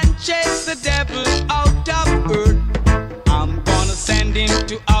 chase the devil out of earth. I'm gonna send him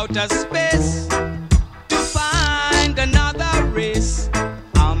to outer space to find another race.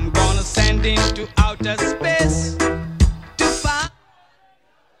 I'm gonna send him to outer space to find.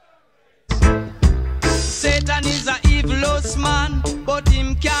 Satan is a evilous man, but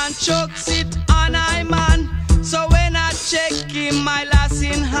him can't choke sit on I man. So when I check him, my lass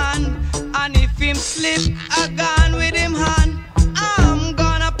in hand, and if him slip, I gone with him hand.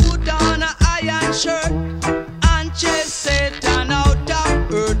 Shirt and chase Satan out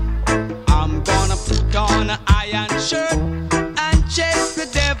of earth. I'm gonna put on an iron shirt and chase the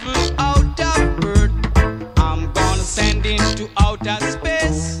devil out of earth. I'm gonna send him to outer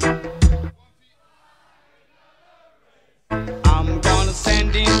space. I'm gonna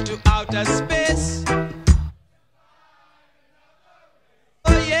send him to outer space.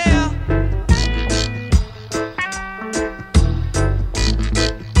 Oh yeah.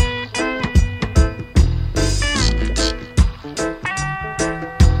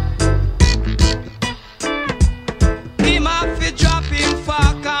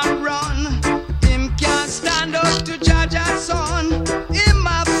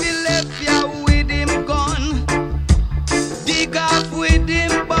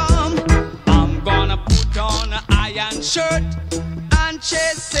 Shirt and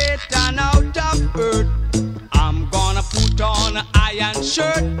chase Satan out of earth. I'm gonna put on an iron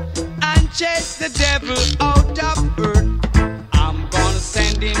shirt and chase the devil out of earth. I'm gonna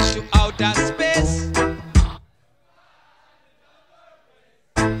send him to outer space.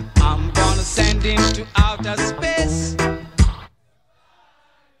 I'm gonna send him to outer space.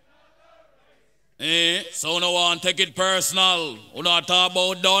 So no one take it personal. You not talk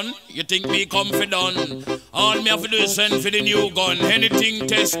about done. You think me confident? All me have to do is send for the new gun. Anything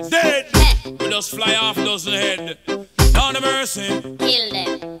test dead. We just fly off dozen head. Down the mercy. Kill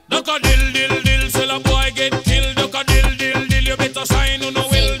them. Duck a dill dill dill. Sell a boy get killed. Duck a dill dill dill. You better sign on the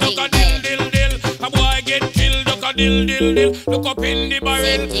will. Duck a dill dill dill. A boy get killed. Duck a dill dill dill. Look up in the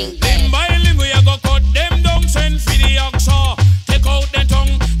barrel. Limb by limb we a go cut them down. Send for the oxa. Take out the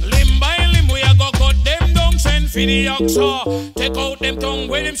tongue. Limb by limb we a go cut them down. Send for the oxa. Take out them tongue.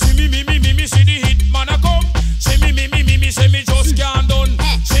 When them see me see the hit man a come. See me say me just can't done.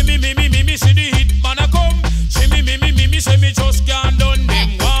 See me see the hit man a come. See me say me just can't done.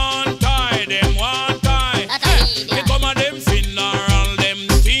 Them one tie. They come a them funeral. Them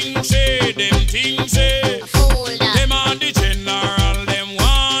things say. Them are the general. Them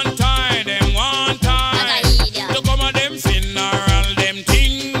one tie. They come a them funeral. Them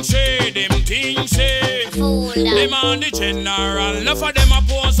things say. on the general. Enough of them a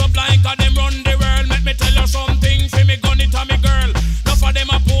pose up like a them run the world. Let me tell you something, fi me gun it a me girl. Enough of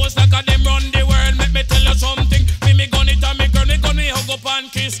them a pose like a them run the world. Let me tell you something, fi me gun it a me girl. Me gun me hug up and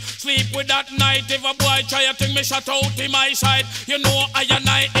kiss, sleep with that night. If a boy try a thing, me shut out in my side. You know I and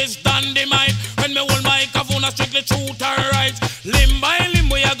I is dynamite. When me hold microphone, a strictly truth and right. Limb by limb,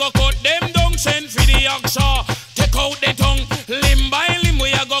 we a go cut them down. Send for the oxa, take out the tongue. Limb by limb,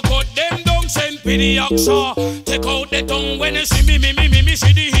 we a go cut them down. Send for the oxa, take out the tongue. When you see me,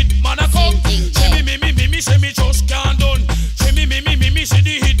 see the hit man a come. See me, say me just can't done. See me, see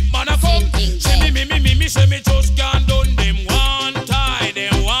the hit man a come. See me, say me just can't done. Them one tie,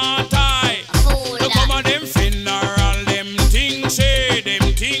 them one tie. Look come on them funeral, them things say,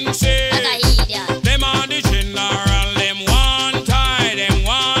 them things say. Them on the general, them one tie, them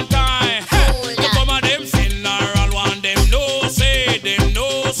one tie. Look come on them funeral, one them no say, them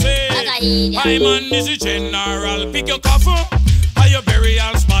no say. I man is a general, pick your coffin. Your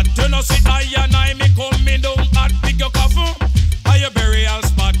burial spot, you know see I and I me coming down at pick your coffin. Your burial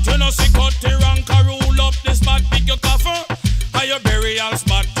spot, you know see cut the rank and rule up the spot, pick your coffin. Your burial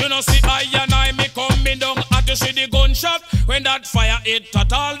spot, you know see I and I me coming down at you see the gunshot when that fire hit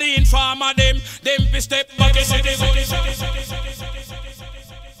at all the informer them be step back you see the gunshot.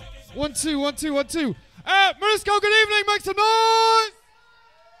 1 2 1 2 1 2. Marisco, good evening, make some noise.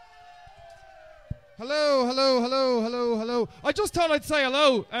 Hello, hello, hello, hello, hello. I just thought I'd say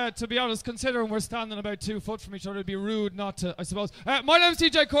hello, to be honest, considering we're standing about 2 foot from each other. It'd be rude not to, I suppose. My name's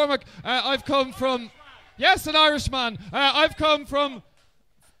DJ Kormac. I've come from... Yes, an Irishman. I've come from...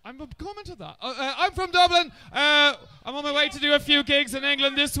 I'm coming to that. I'm from Dublin. I'm on my way to do a few gigs in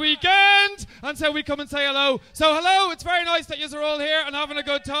England this weekend. And so we come and say hello. So hello, it's very nice that you're all here and having a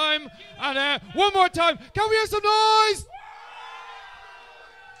good time. And one more time, can we hear some noise?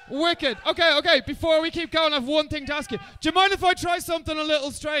 Wicked. Okay, before we keep going, I have one thing to ask you. Do you mind if I try something a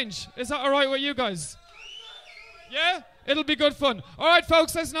little strange? Is that alright with you guys? Yeah? It'll be good fun. Alright,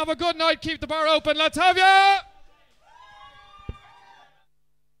 folks, listen, have a good night. Keep the bar open. Let's have ya!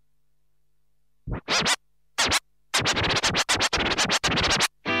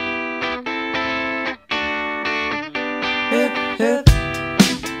 Hip, hip.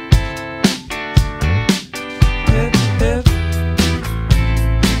 Hip, hip.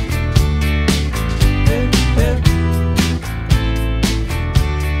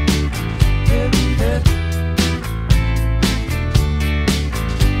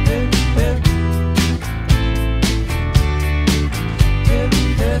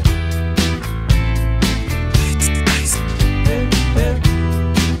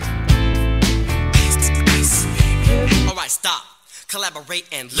 Stop, collaborate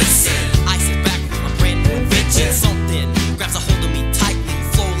and listen. I sit back with my brand new invention. Something grabs a hold of me tightly,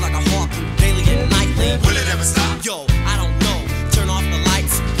 flow like a harpoon daily and nightly. Will it ever stop? Yo, I don't know. Turn off the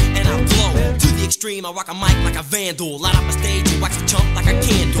lights and I'll glow. To the extreme, I rock a mic like a vandal. Light up a stage and wax a chump like a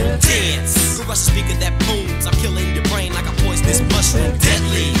candle. Dance, crush a speaker that booms. I'm killing your brain like a poisonous mushroom.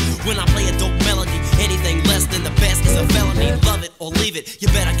 Deadly, when I play a dope melody. Anything less than the best is a felony. Love it or leave it, you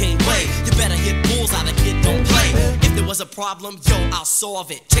better gain weight. You better hit bullseye, the kid don't play. If there was a problem, yo, I'll solve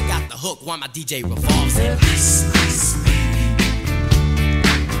it. Check out the hook while my DJ revolves it. Ice, ice, baby.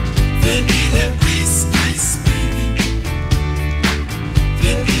 Vanilla ice, ice, baby.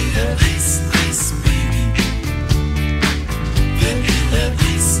 Vanilla ice, ice, baby. Vanilla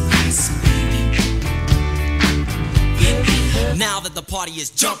ice, ice, baby. Now that the party is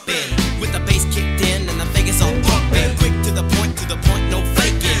jumping, with the bass kicked in and the Vegas all pumping, quick to the point, no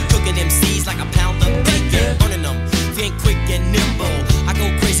faking. Cooking MCs like a pound of bacon, burning them. If you ain't quick and nimble, I go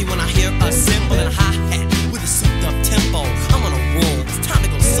crazy when I hear a cymbal and a hi-hat with a souped up tempo. I'm on a roll, it's time to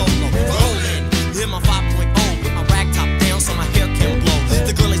go solo. Rolling, hit my 5.0 with my rag top down so my hair can blow.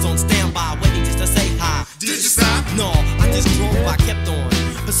 The girl is on standby, waiting just to say hi. Did you stop? No, I just drove, I kept on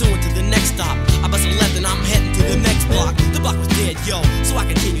pursuing to the next stop. I bust a left and I'm heading to the next block. The block was dead, yo, so I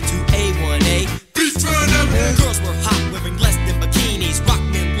continued to A1A. Beach turn up. Girls were hot, wearing less than bikinis. Rock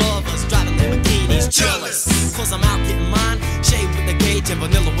men lovers, driving Lamborghinis. Jealous, cause I'm out getting mine. Shade with the gauge and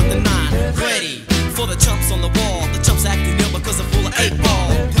vanilla with the 9. Ready for the chumps on the wall. The chumps acting ill because they're full of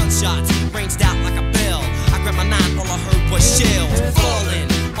 8-ball. Gunshots ranged out like a bell. I grabbed my 9, all I heard was shells falling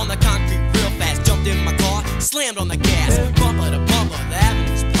on the concrete real fast. Jumped in my car, slammed on the gas. Bumper to bumper, the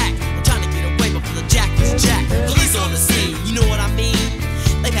avenue's packed. I'm trying to get away before the jack is jacked. Police on the scene, you know what I mean?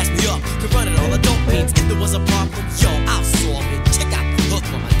 They passed me up, could run it all the dope means. If there was a problem, yo, I'll solve it. Check out the hook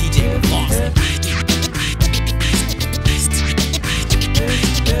when my DJ revolves it.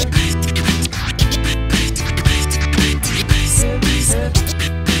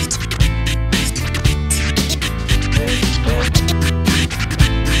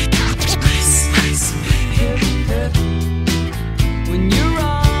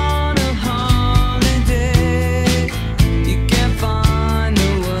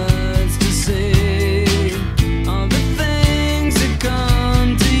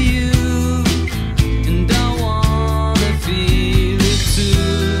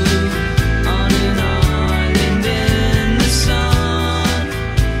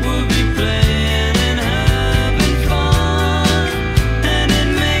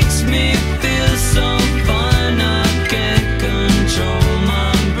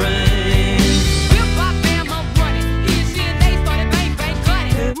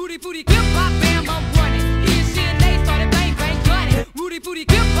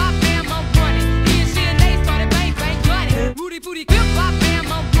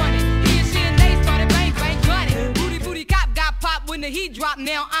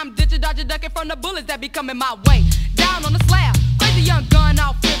 I'm ditching, dodging, ducking from the bullets that be coming my way. Down on the slab, crazy young gun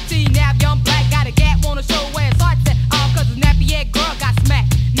out 15. Now young black got a gap, wanna show where his heart's at. All cause his nappy head girl got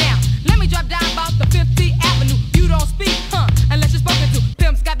smacked. Now, let me drop down about the 50th Avenue. You don't speak, unless you're spoken to.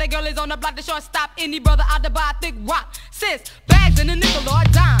 Pimps got their girlies on the block, the short stop. Any brother out to buy a thick rock. Sis, bags in the nickel or a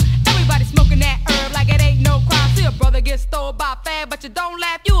dime. Everybody smoking that herb like it ain't no crime. See a brother get stole by a fag, but you don't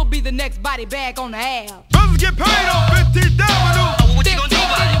laugh, you'll be the next body bag on the ab. Brothers get paid on 15th Avenue. Oh, what you gonna do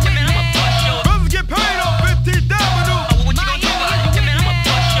about it? Yeah, man, I'm a bust yo. Brothers get paid on 15th Avenue. Oh, what you gonna do about it? Yeah, man, I'm a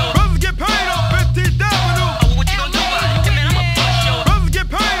bust yo. Brothers get paid on 15th Avenue. Oh, what you gonna do about it? Yeah, man, I'm a bust yo. Brothers get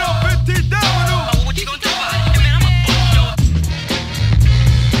paid on 15th Avenue. Oh, what you gonna do about it? Yeah, man, I'm a bust yo.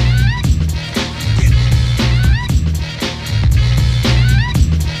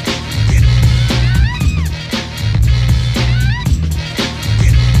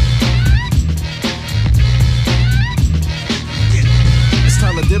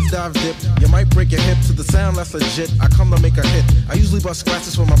 Dip, dive, dip. You might break your hip to the sound that's legit. I come to make a hit. I usually bust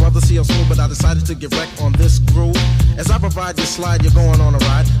scratches for my brother CL Smooth, but I decided to get wrecked on this groove. As I provide your slide, you're going on a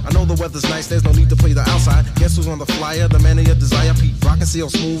ride. I know the weather's nice, there's no need to play the outside. Guess who's on the flyer? The man of your desire. Pete Rock and CL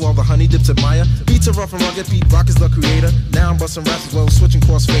Smooth, all the honey dips admire. Beats are rough and rugged, Pete Rock is the creator. Now I'm busting raps as well as switching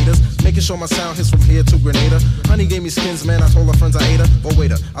cross faders. Making sure my sound hits from here to Grenada. Honey gave me skins, man, I told her friends I ate her. But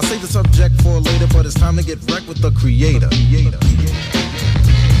waiter, I'll save the subject for later, but it's time to get wrecked with the creator.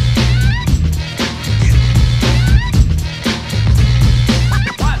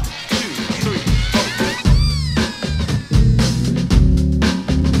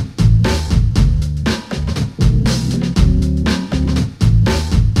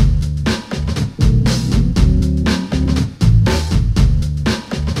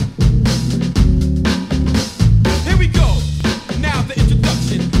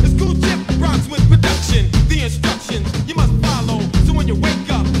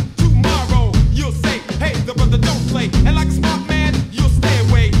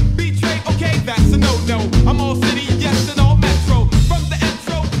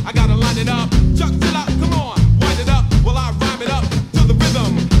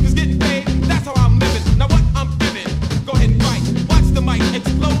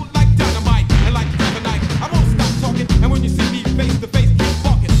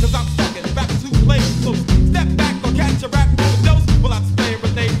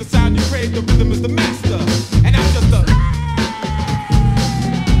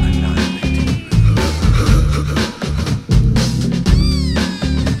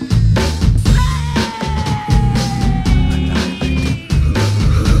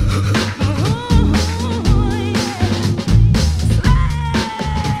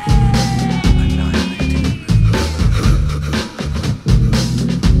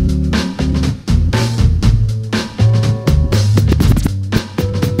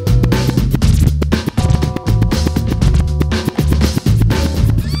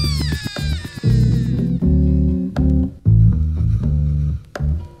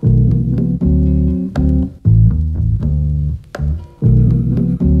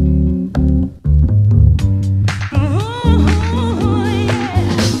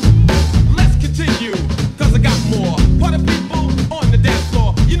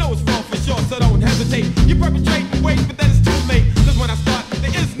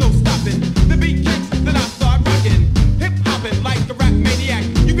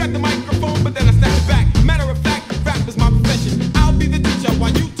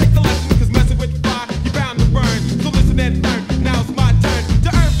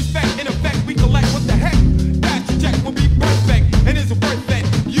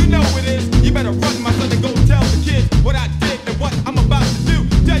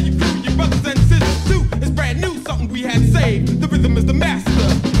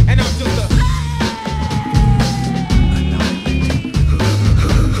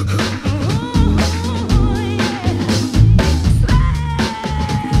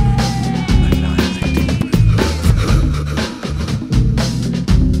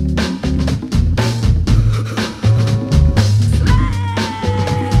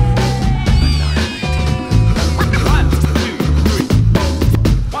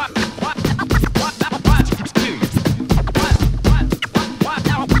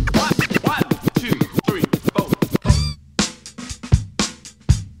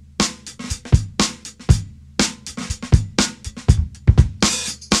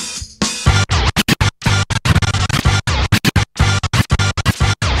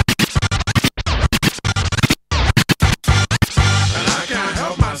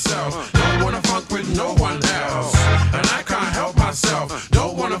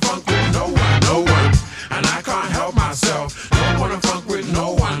 no one. And I can't help myself. Don't wanna funk with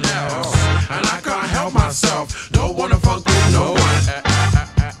no one.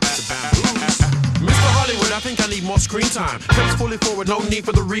 straightforward, no need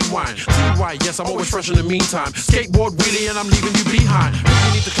for the rewind. TY, yes, I'm always fresh in the meantime. Skateboard wheelie and I'm leaving you behind.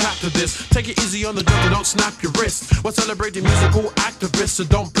 You need to clap to this. Take it easy on the jump and don't snap your wrist. We're celebrating musical activists, so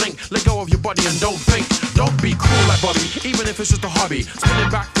don't blink. Let go of your body and don't think. Don't be cool like Bobby, even if it's just a hobby.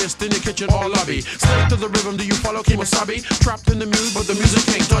 Spinning back fist in the kitchen or lobby. Slave to the rhythm, do you follow Kemosabe? Trapped in the mood, but the music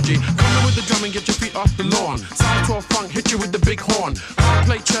ain't dodgy. Come in with the drum and get your feet off the lawn. Sound to a funk, hit you with the big horn. Can't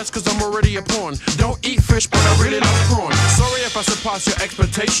play chess cause I'm already a pawn. Don't eat fish, but I really love prawn. Sorry if I surpass your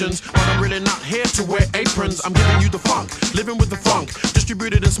expectations, but I'm really not here to wear aprons. I'm giving you the funk, living with the funk.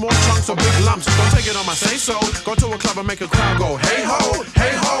 Distributed in small chunks or big lumps. Don't take it on my say-so. Go to a club and make a crowd go, hey ho,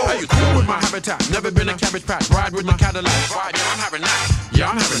 hey ho. Are you cool with my habitat? Never been a cabbage patch. Ride with my Cadillac. Ride, yeah, I'm having that. Yeah,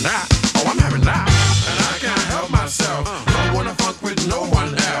 I'm having that. Oh, I'm having that. And I can't help myself. Don't wanna funk with no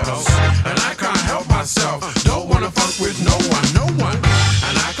one else. And I can't help myself. Don't wanna funk with no one, no one.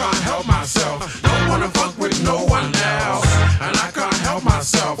 And I can't help myself. Don't wanna funk with no one else. And I can't help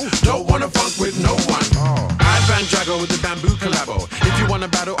myself. Don't wanna funk with no one. Van Drago with the bamboo collabo. If you wanna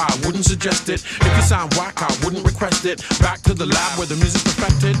battle, I wouldn't suggest it. If you sound whack, I wouldn't request it. Back to the lab where the music's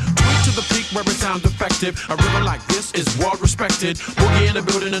perfected. Tweet to the peak where it sounds effective. A rhythm like this is world respected. Boogie in the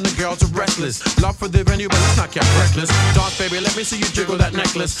building and the girls are restless. Love for the venue, but let's not get reckless. Dance, baby, let me see you jiggle that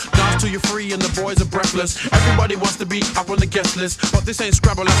necklace. Dance till you're free and the boys are breathless. Everybody wants to be up on the guest list, but this ain't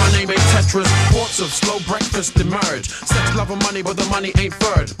Scrabble like my name ain't Tetris. Ports of slow breakfast emerge. Sex, love, and money, but the money ain't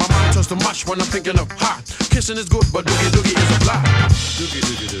third. My mind turns to mush when I'm thinking of hot. Kissing is good, but doogie doogie is a fly. Doogie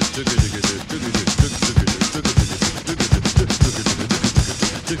doogie doogie doogie doogie doogie doogie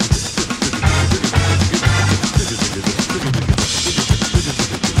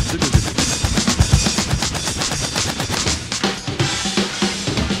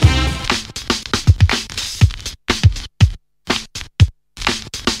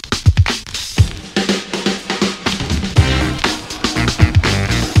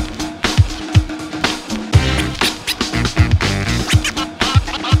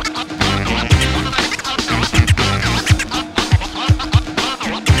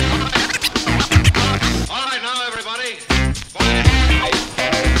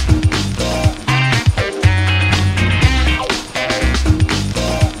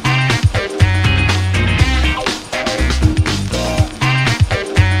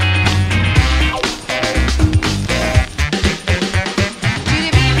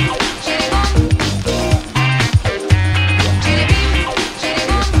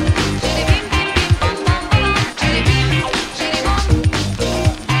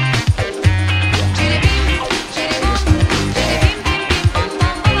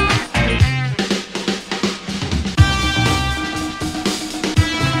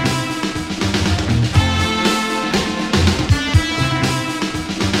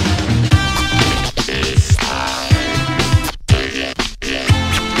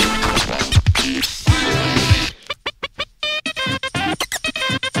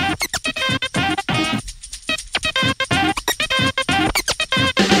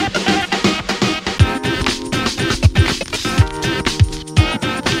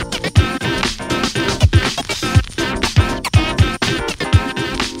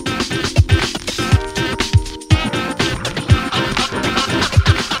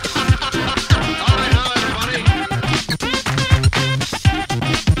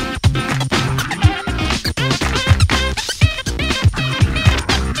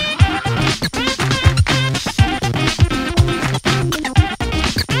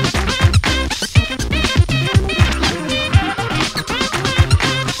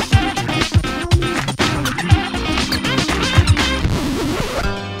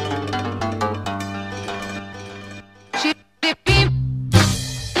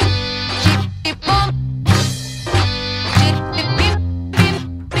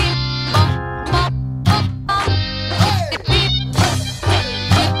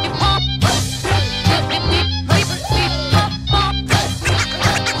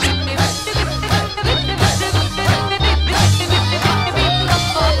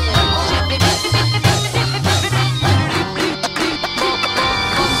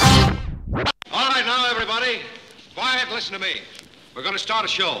listen to me. We're going to start a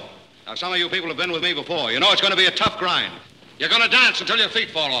show. Now, some of you people have been with me before. You know it's going to be a tough grind. You're going to dance until your feet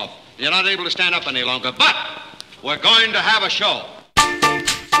fall off. You're not able to stand up any longer. But we're going to have a show.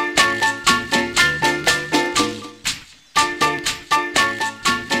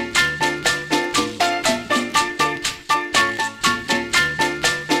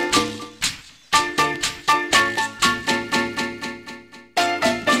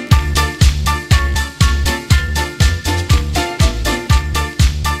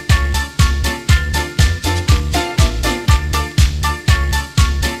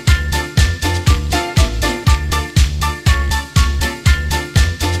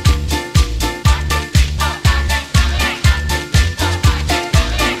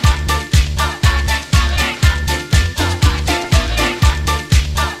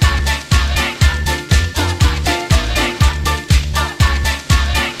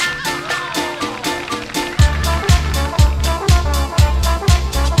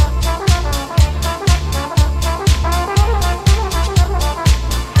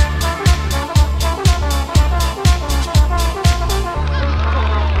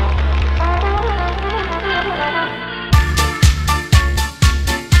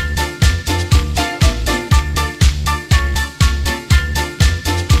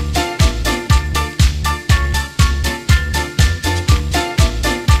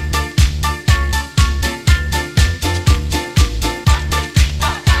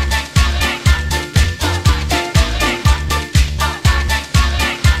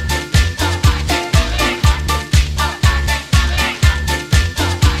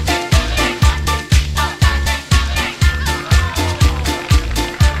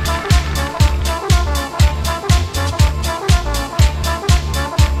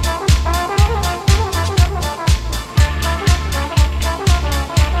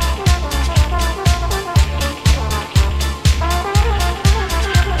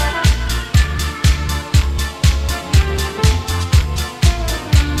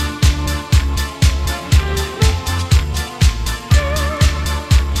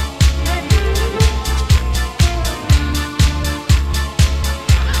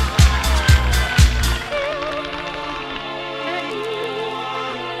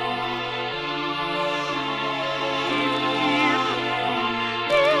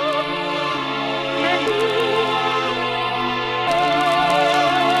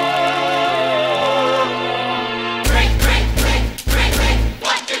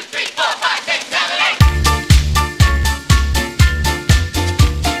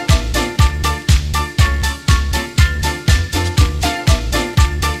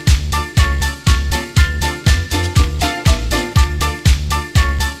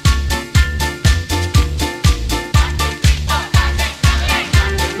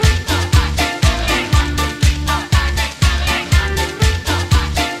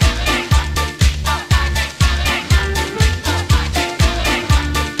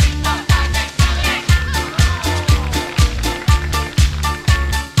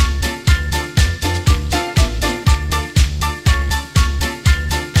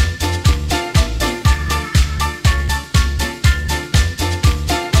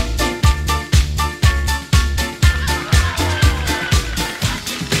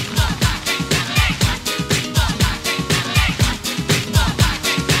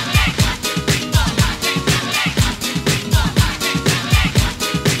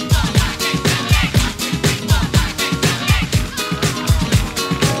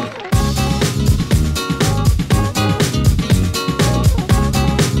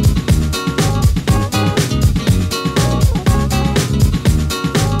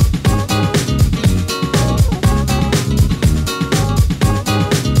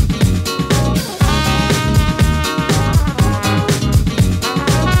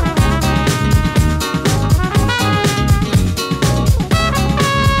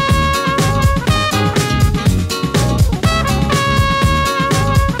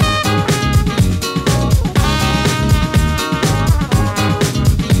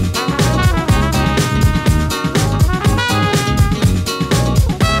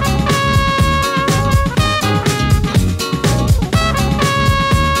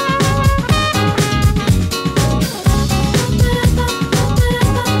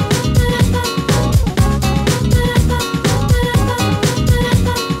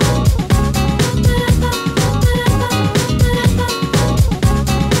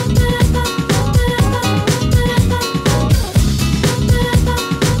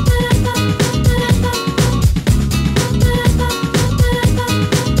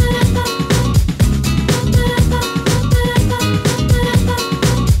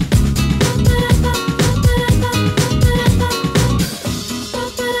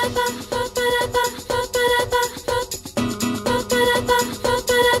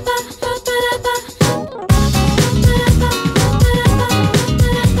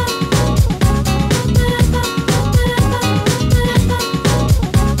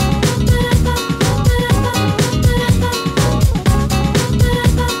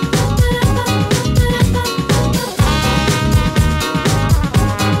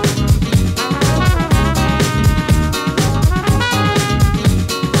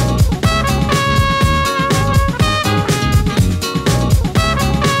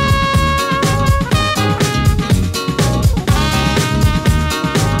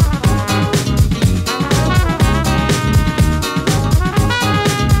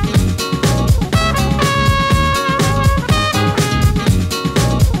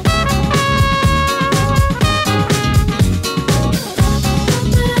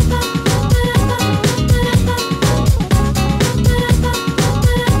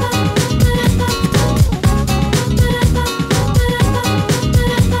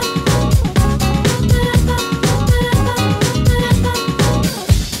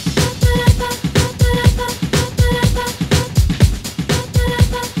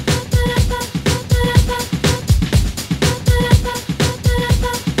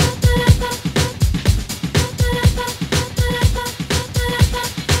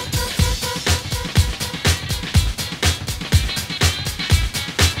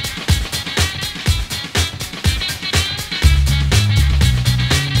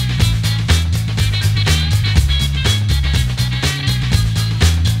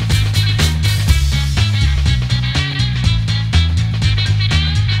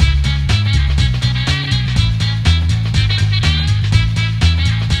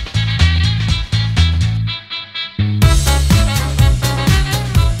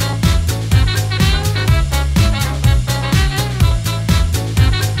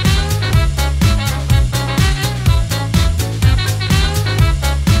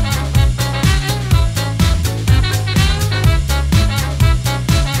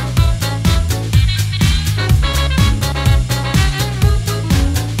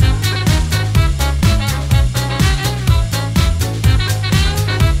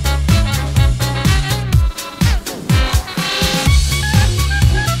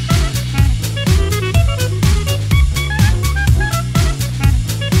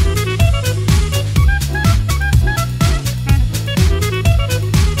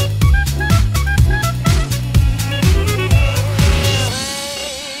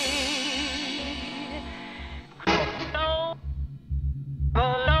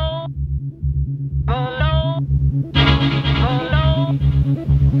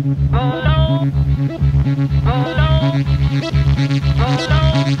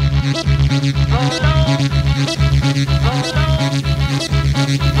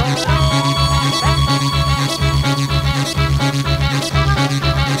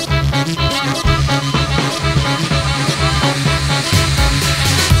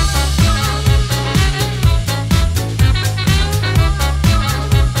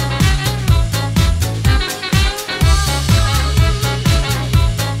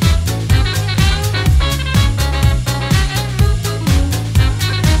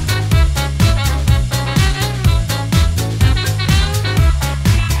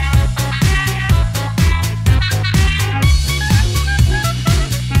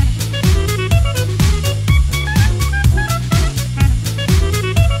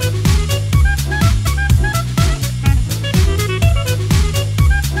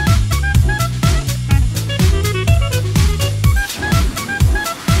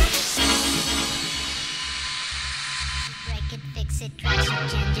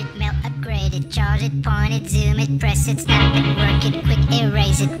 Change it, melt, upgrade it, charge it, point it, zoom it, press it, snap it, work it, quick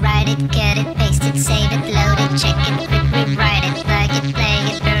erase it, write it, cut it, paste it, save it, load it, check it, quick rewrite it, plug it, play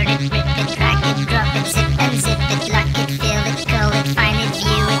it, burn it, rip it, drag it, drop it, zip unzip it, lock it, fill it, call it, find it,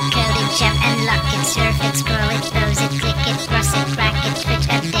 view it, code it, jump and lock it, surf it, scroll it, pose it, click it, cross it, crack it, switch,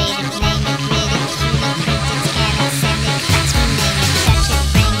 update it, name it, read it, tune it, print it, scan it, send it, fax, rename it, touch it,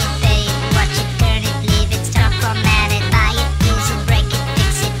 bring it, pay it, watch it, turn it, leave it, stop, format it, buy it, use it, break it,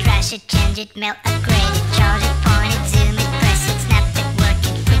 fix it, crash it, change it, melt, upgrade it, charge it, point it, zoom it, press it, snap it, work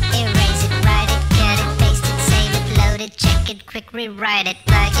it, quick erase it, write it, cut it, paste it, save it, load it, check it, quick rewrite it,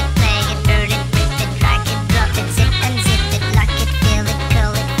 plug it, play it, burn it, rip it, drag it, drop it, zip unzip it, lock it, fill it,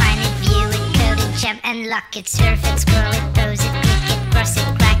 call it, find it, view it, code it, jump and lock it, surf it, scroll it, pose it, click it, cross it,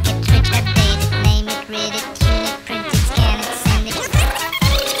 crack it, switch, update it, name it, read it, tune it, print it, scan it, send it.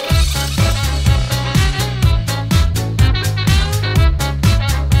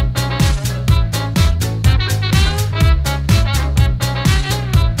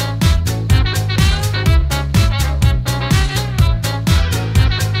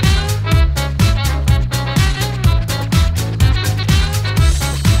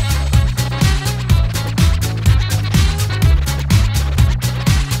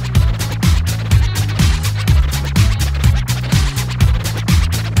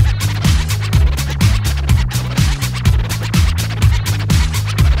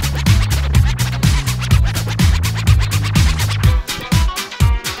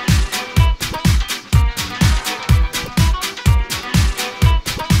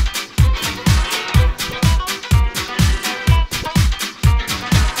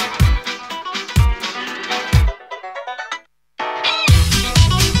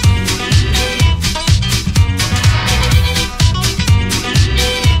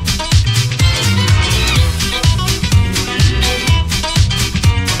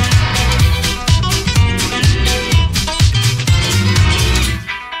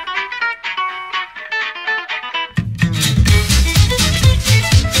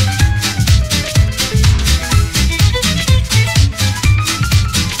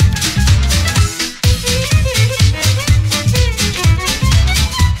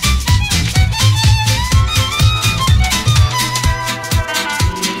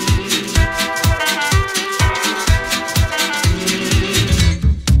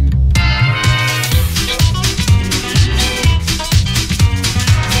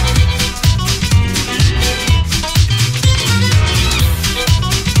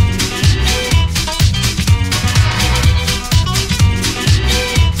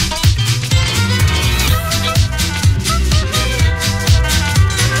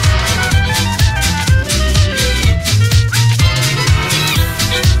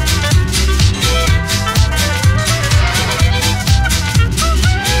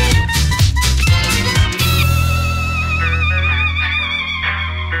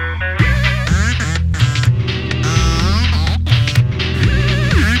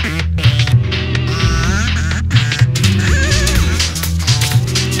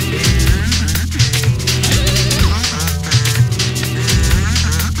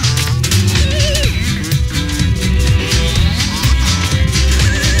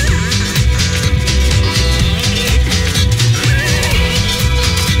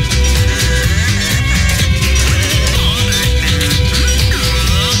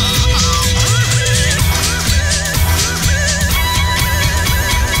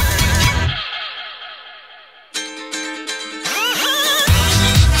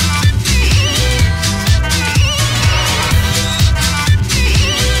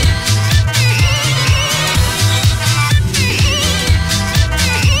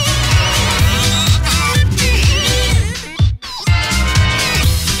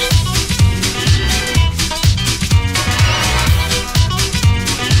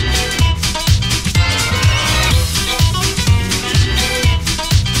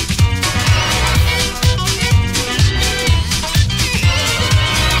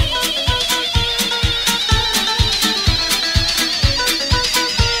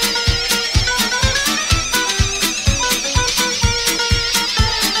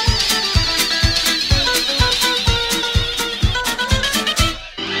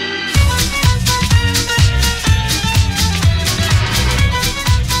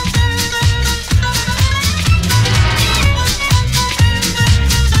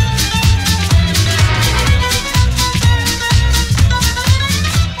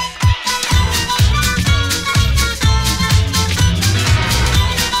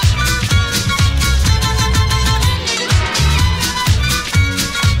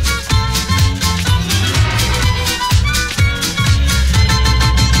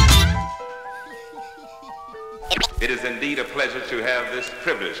 It is indeed a pleasure to have this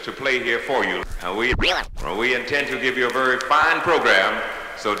privilege to play here for you. We intend to give you a very fine program,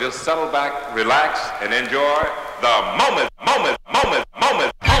 so just settle back, relax, and enjoy the moment.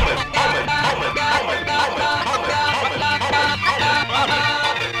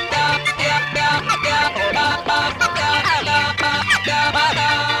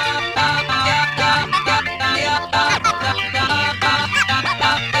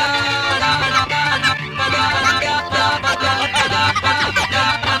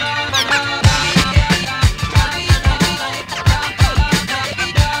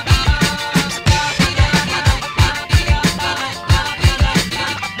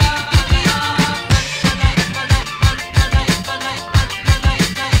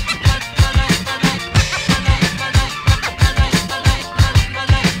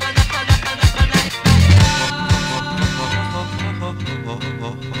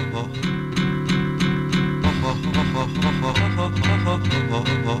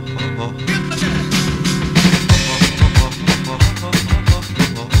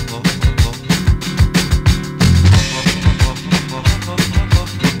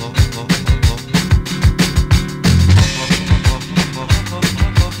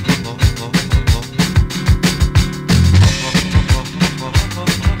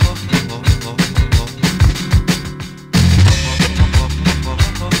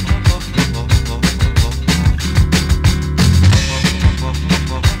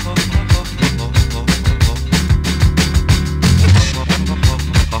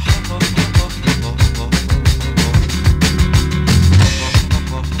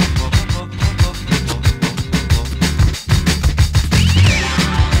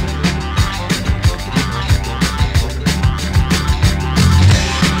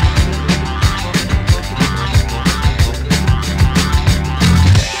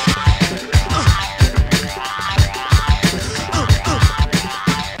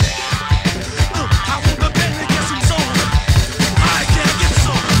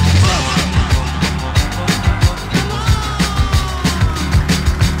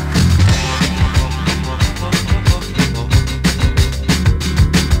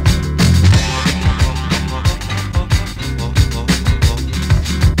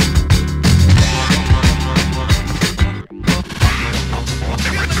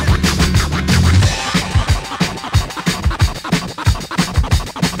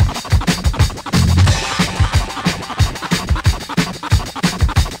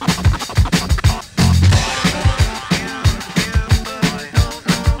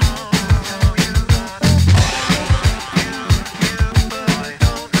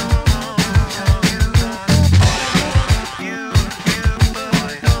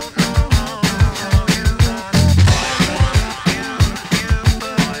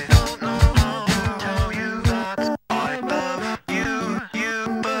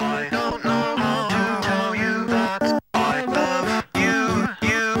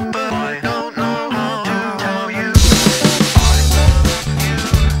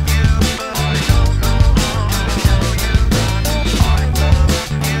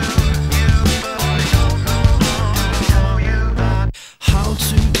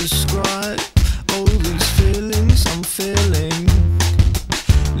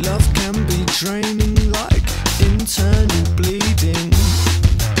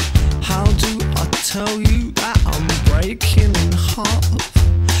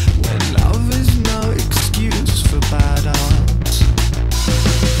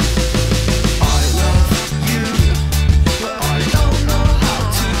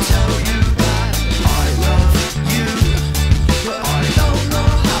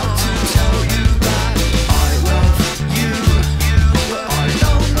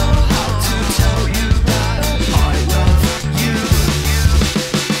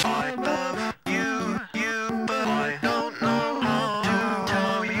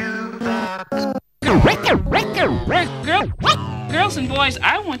 Girls and boys,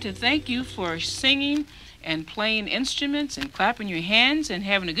 I want to thank you for singing and playing instruments and clapping your hands and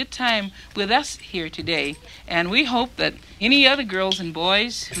having a good time with us here today. And we hope that any other girls and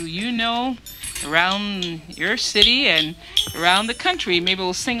boys who you know around your city and around the country maybe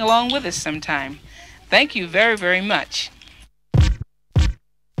will sing along with us sometime. Thank you very, very much.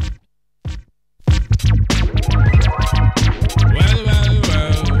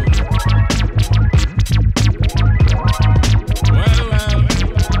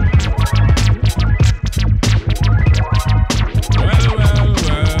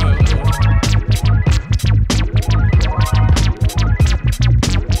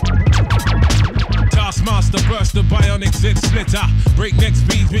 The bionic zip splitter, breakneck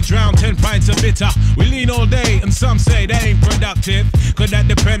speeds, we drown 10 pints of bitter. We lean all day and some say that ain't productive. Could that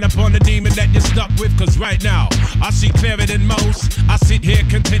depend upon the demon that you're stuck with? Cause right now, I see clearer than most. I sit here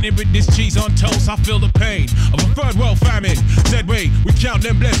contented with this cheese on toast. I feel the pain of a third world famine. Said wait, we count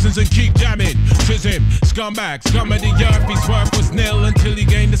them blessings and keep jamming. Tis him, scumbag, scum of the earth. His worth was nil until he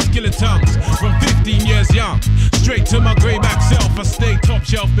gained the skill of tongues. From 15 years young, straight to my greyback self. I stay top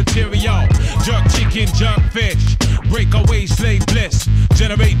shelf material. Jerk chicken, jerk fish. Break away slave bliss.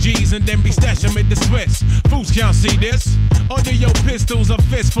 Generate G's and then be stashing with the Swiss. Fools can't see this. Under your pistols, a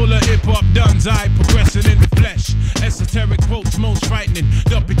fist full of hip-hop duns. I progressing in the flesh. Esoteric quotes most frightening.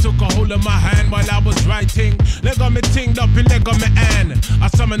 Duppy took a hold of my hand while I was writing. Leg on me ting, Duppy leg on me an. I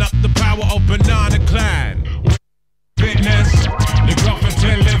summon up the power of Banana Clan. Fitness, the prophet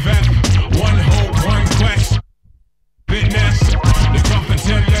and liveth. One hope, one quest. Fitness, the prophet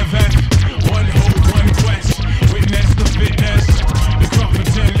and liveth. One hope, one quest. Witness the fitness, the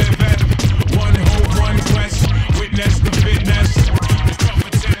prophet and liveth. One hope, one quest. Witness the fitness, the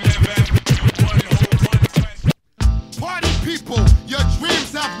prophet and liveth. One hope, one quest. Party people, your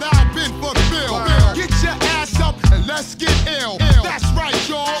dreams have now been fulfilled. Get your ass up and let's get ill. That's right,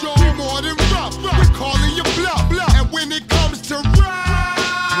 y'all. We more than rough. We're calling you bluff. And when it comes to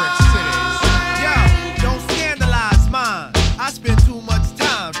Brick Cities, yo, don't scandalize mine. I spend too much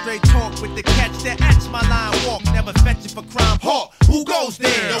time straight talk with the catch that etch my line walk. Never fetch it for crime. Hawk, who goes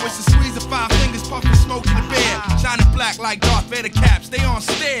there? Yo, it's a squeeze of 5 fingers, puffing smoke in the beer. Shining black like Darth Vader caps, they on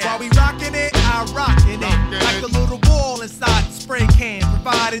stare. While we rockin' it, I rockin' it. Like a little ball inside the spray can.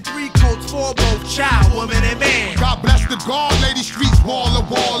 Providing 3 coats for both child, woman, and man. God bless the guard, lady streets wall to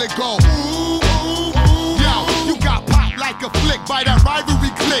wall and go. Ooh, ooh, ooh. Yo, you got popped like a flick by that rivalry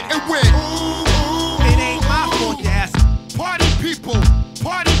click and win. Ooh, ooh. It ain't my fault you ask. Party people,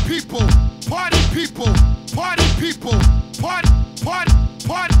 party people, party people, party people, party, party,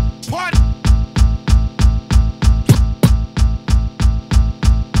 party, party.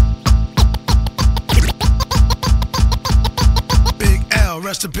 Big L,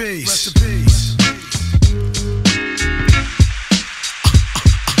 rest in peace. Rest in peace.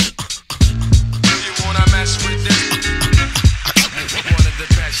 You wanna mess with this? One of the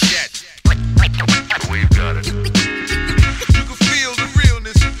best yet. We've got it. You can feel the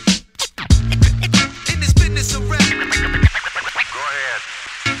realness in this business of rap. Go ahead.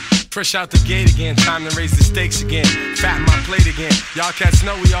 Fresh out the gate again, time to raise the stakes again. Fatten my plate again. Y'all cats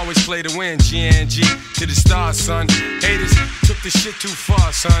know we always play to win. GNG to the stars, son. Haters took this shit too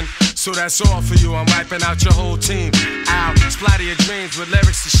far, son. So that's all for you. I'm wiping out your whole team. I'll splatter your dreams with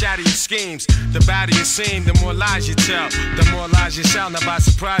lyrics to shatter your schemes. The badder you seem, the more lies you tell. The more lies you shall. Now by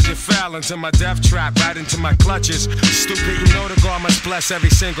surprise you fell into my death trap, right into my clutches. Stupid, you know the God must bless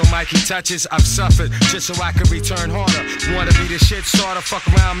every single mic he touches. I've suffered just so I could return harder. Wanna be the shit starter, fuck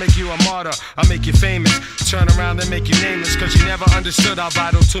around, make you a martyr. I'll make you famous, turn around and make you nameless. Cause you never understood how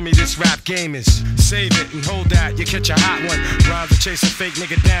vital to me this rap game is. Save it and hold that, you catch a hot one. Rhymes to chase a fake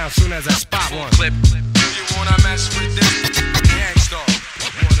nigga down soon as I spot one. Clip. You wanna mess with this? Gangstar,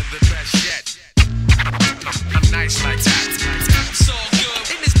 one of the best yet. I'm nice like that. So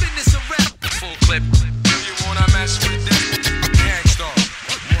good in this business of rap. Full clip. You wanna mess with this? Gangstar,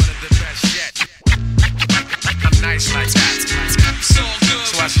 one of the best yet. I'm nice like that. So good.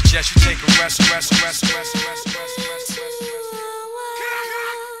 So I suggest you take a rest.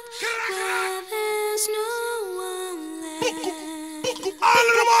 All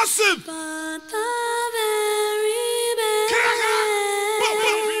of them awesome. But the very best,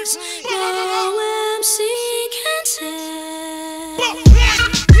 no MC can tell.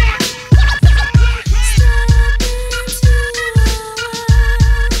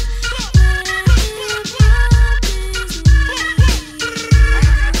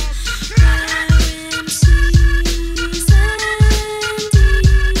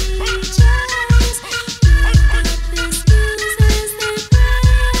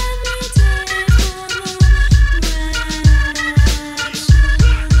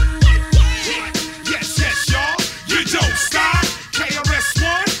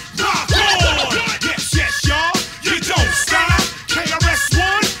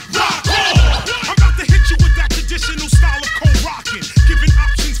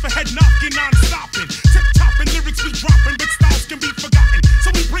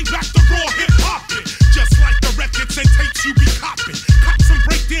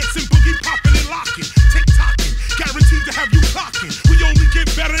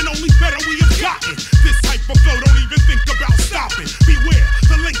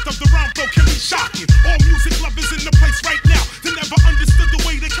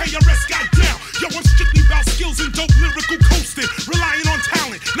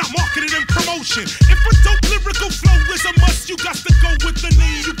 motion. If a dope lyrical flow is a must, you got to go with the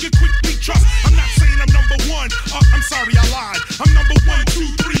name you can quickly trust. I'm not saying I'm number one. I'm sorry, I lied. I'm number 1, 2,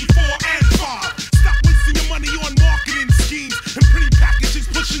 3, 4, and 5. Stop wasting your money on marketing schemes and pretty packages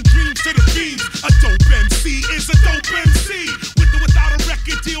pushing dreams to the beams. A dope MC is a dope MC. With or without a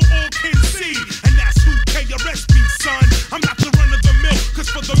record deal, all can see. And that's who KRS be, son. I'm not the run of the mill, cause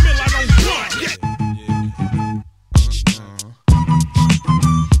for the mill I don't run. Yeah.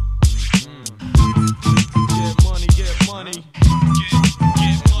 Get money, get money.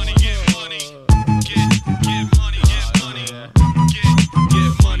 Get money, get money. Get money, get money.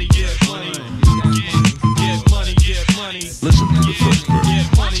 Get money, get money. Get money, get money. Listen to the first verse.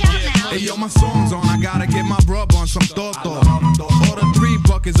 Hey yo, my song's on, I gotta get my rub on some thought. Order 3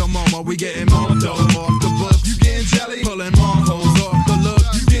 buckets of momo, we getting more dough off the books. You getting jelly? Pulling more hoes off the look.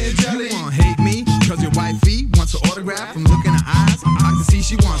 You getting jelly? You wanna hate me? Cause your wifey wants an autograph from looking at eyes. I can see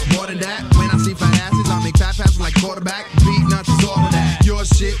she wants more than that. When I see fat asses, I make fat passes like quarterback. Beat nuts is all of that. Your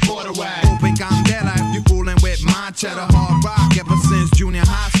shit, order whack. Open candela if you fooling with my cheddar. Hard rock ever since junior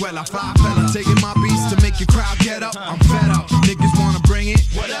high. Swell, I fly fella. Taking my beats to make your crowd get up. I'm fed up. Niggas wanna bring it?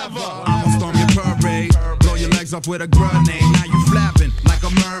 Whatever. I'ma storm your parade. Blow your legs off with a grenade. Now you flapping like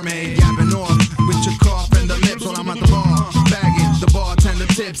a mermaid. Yapping off with your cough and the lips while I'm at the bar. Bagging the bartender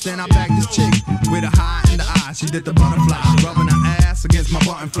tips. Then I bag this chick with a high in the eye. She did the butterfly. Rubbing her ass against my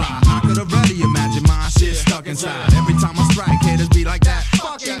button fly. I could already imagine my shit stuck inside. Every time I strike, haters be like that.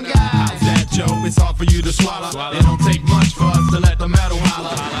 Fucking guy. How's that, Joe? It's hard for you to swallow. It don't take much for us to let the metal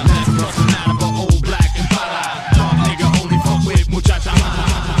holler. That's personality for old black and pala. Talk nigga only fuck with muchacha.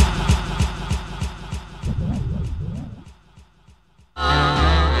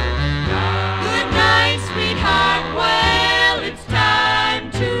 Good night, sweetheart. Well, it's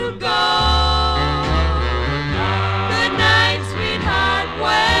time to go. Good night, sweetheart.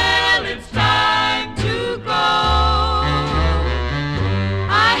 Well, it's time to go.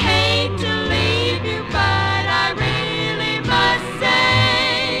 I hate to leave you, but I really must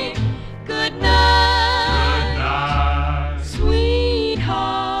say good night,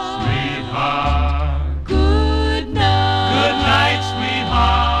 sweetheart. Good night. Good night,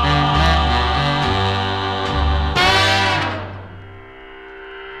 sweetheart.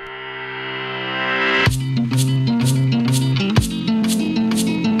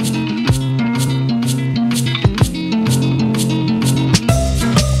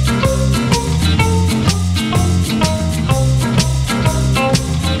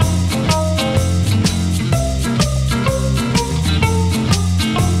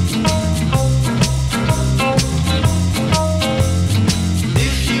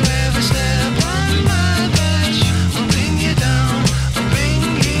 If you ever step on my bench, I'll bring you down, I'll bring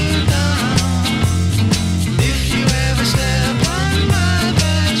you down. If you ever step on my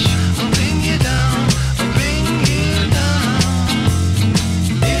bench, I'll bring you down, I'll bring you down.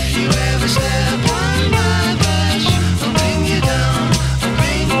 If you ever step on my bench, I'll bring you down, I'll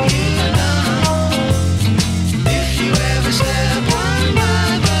bring you down. If you ever step on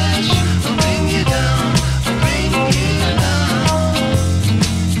my bench, I'll bring you down, I'll bring you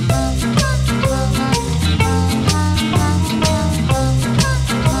down.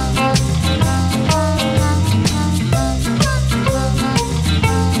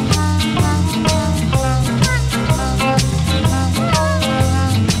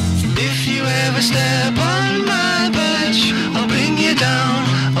 If you ever step on my bench, I'll bring you down,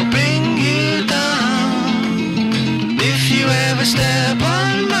 I'll bring you down. If you ever step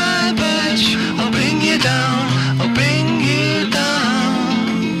on my bench, I'll bring you down, I'll bring you down.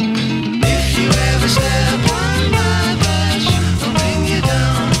 If you ever step on my bench, I'll bring you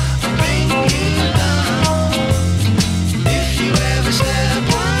down, I'll bring you down. If you ever step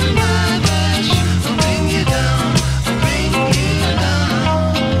on my bench, I'll bring you down, I'll bring you down.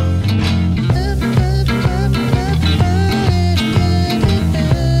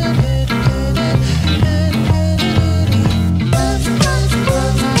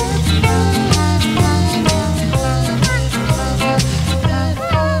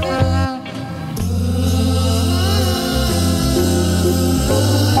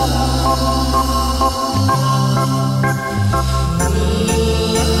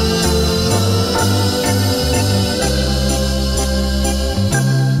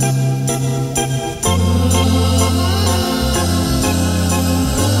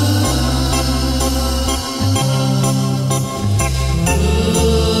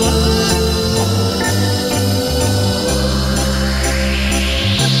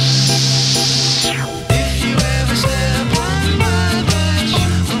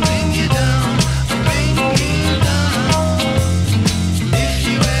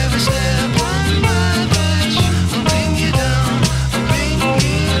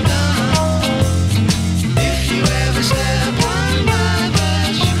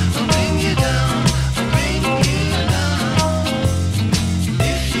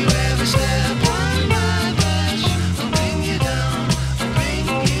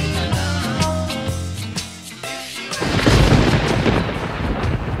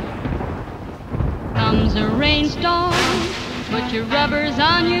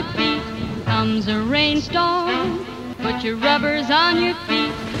 Comes a rainstorm, put your rubbers on your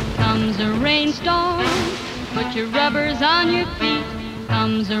feet. Comes a rainstorm, put your rubbers on your feet.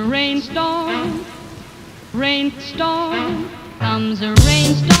 Comes a rainstorm, rainstorm. Comes a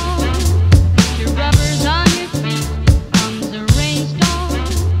rainstorm, put your rubbers on your feet. Comes a rainstorm,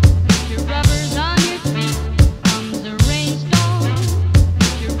 put your rubbers on your feet. Comes a rainstorm,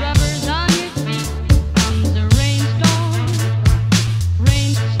 put your rubbers on your feet. Comes a rainstorm,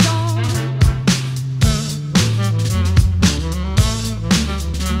 rainstorm.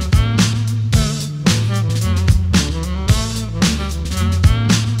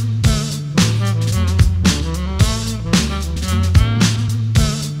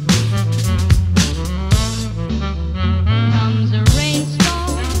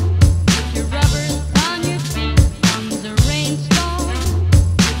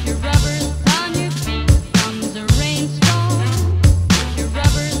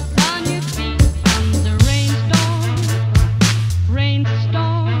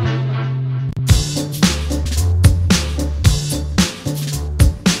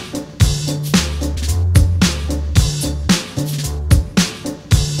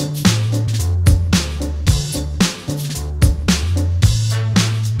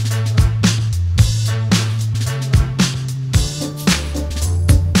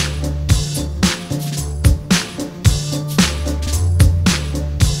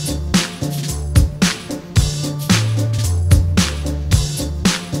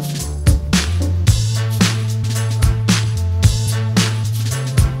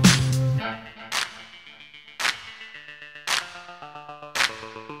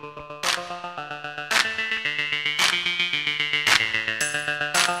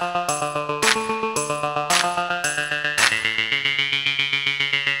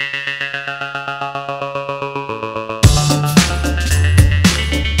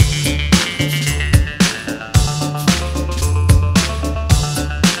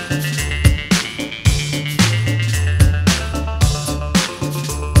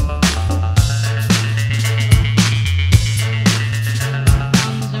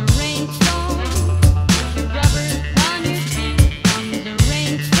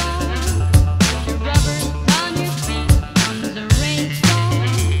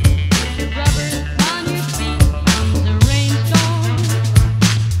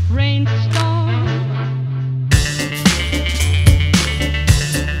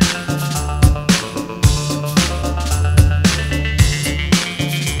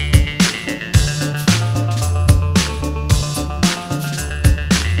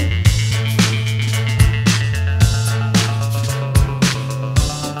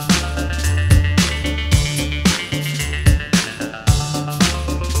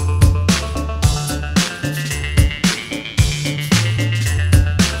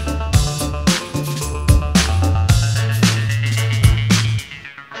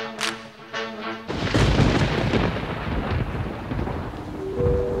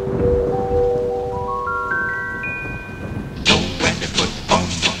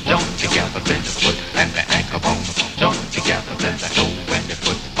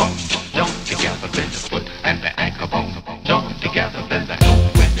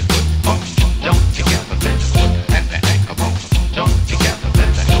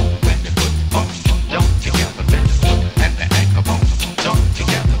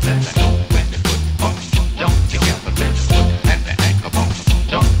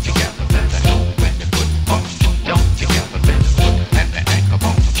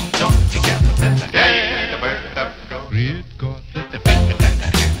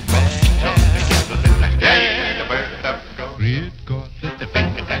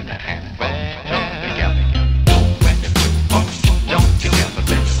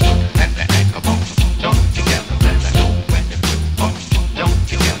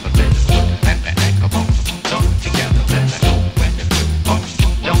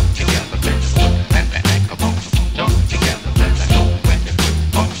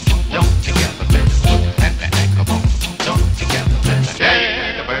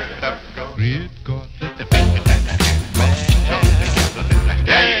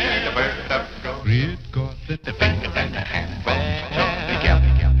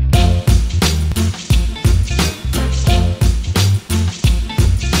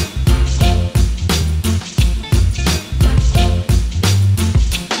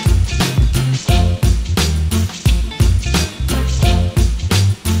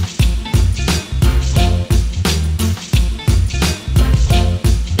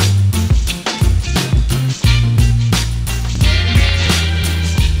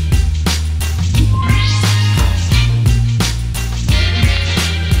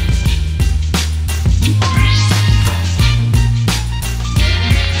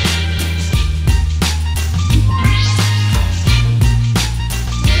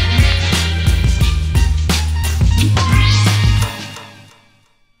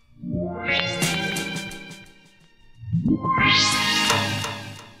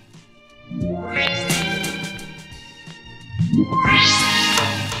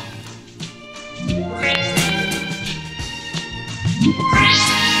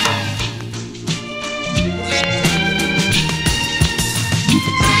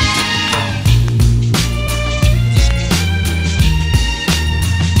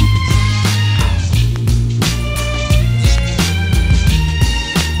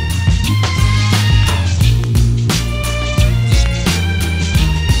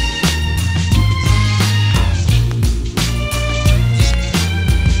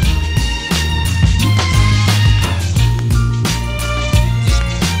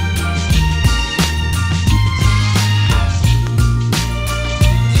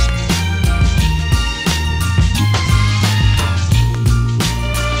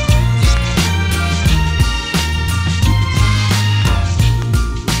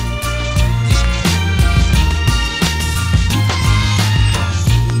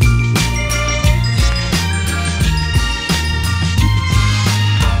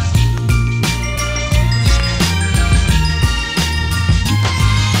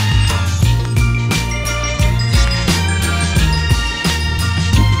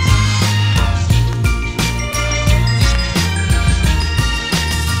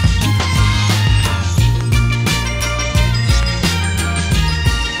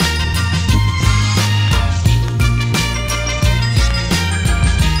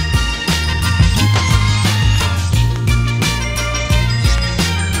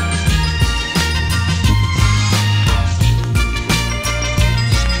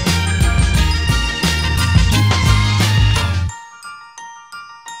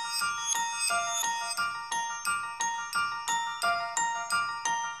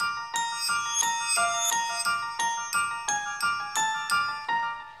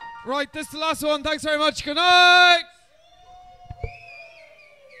 Right, this is the last one. Thanks very much. Good night.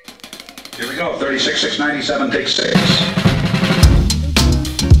 Here we go. 36, 697, take 6.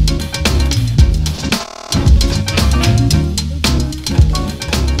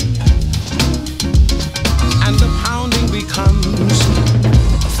 And the pounding becomes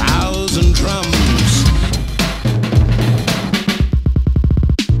 1,000 drums.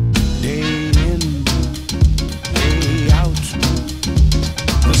 Day in, day out.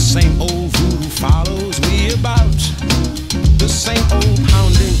 The same old voodoo follows me about. The same old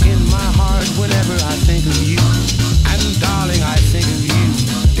pounding in my heart whenever I think of you.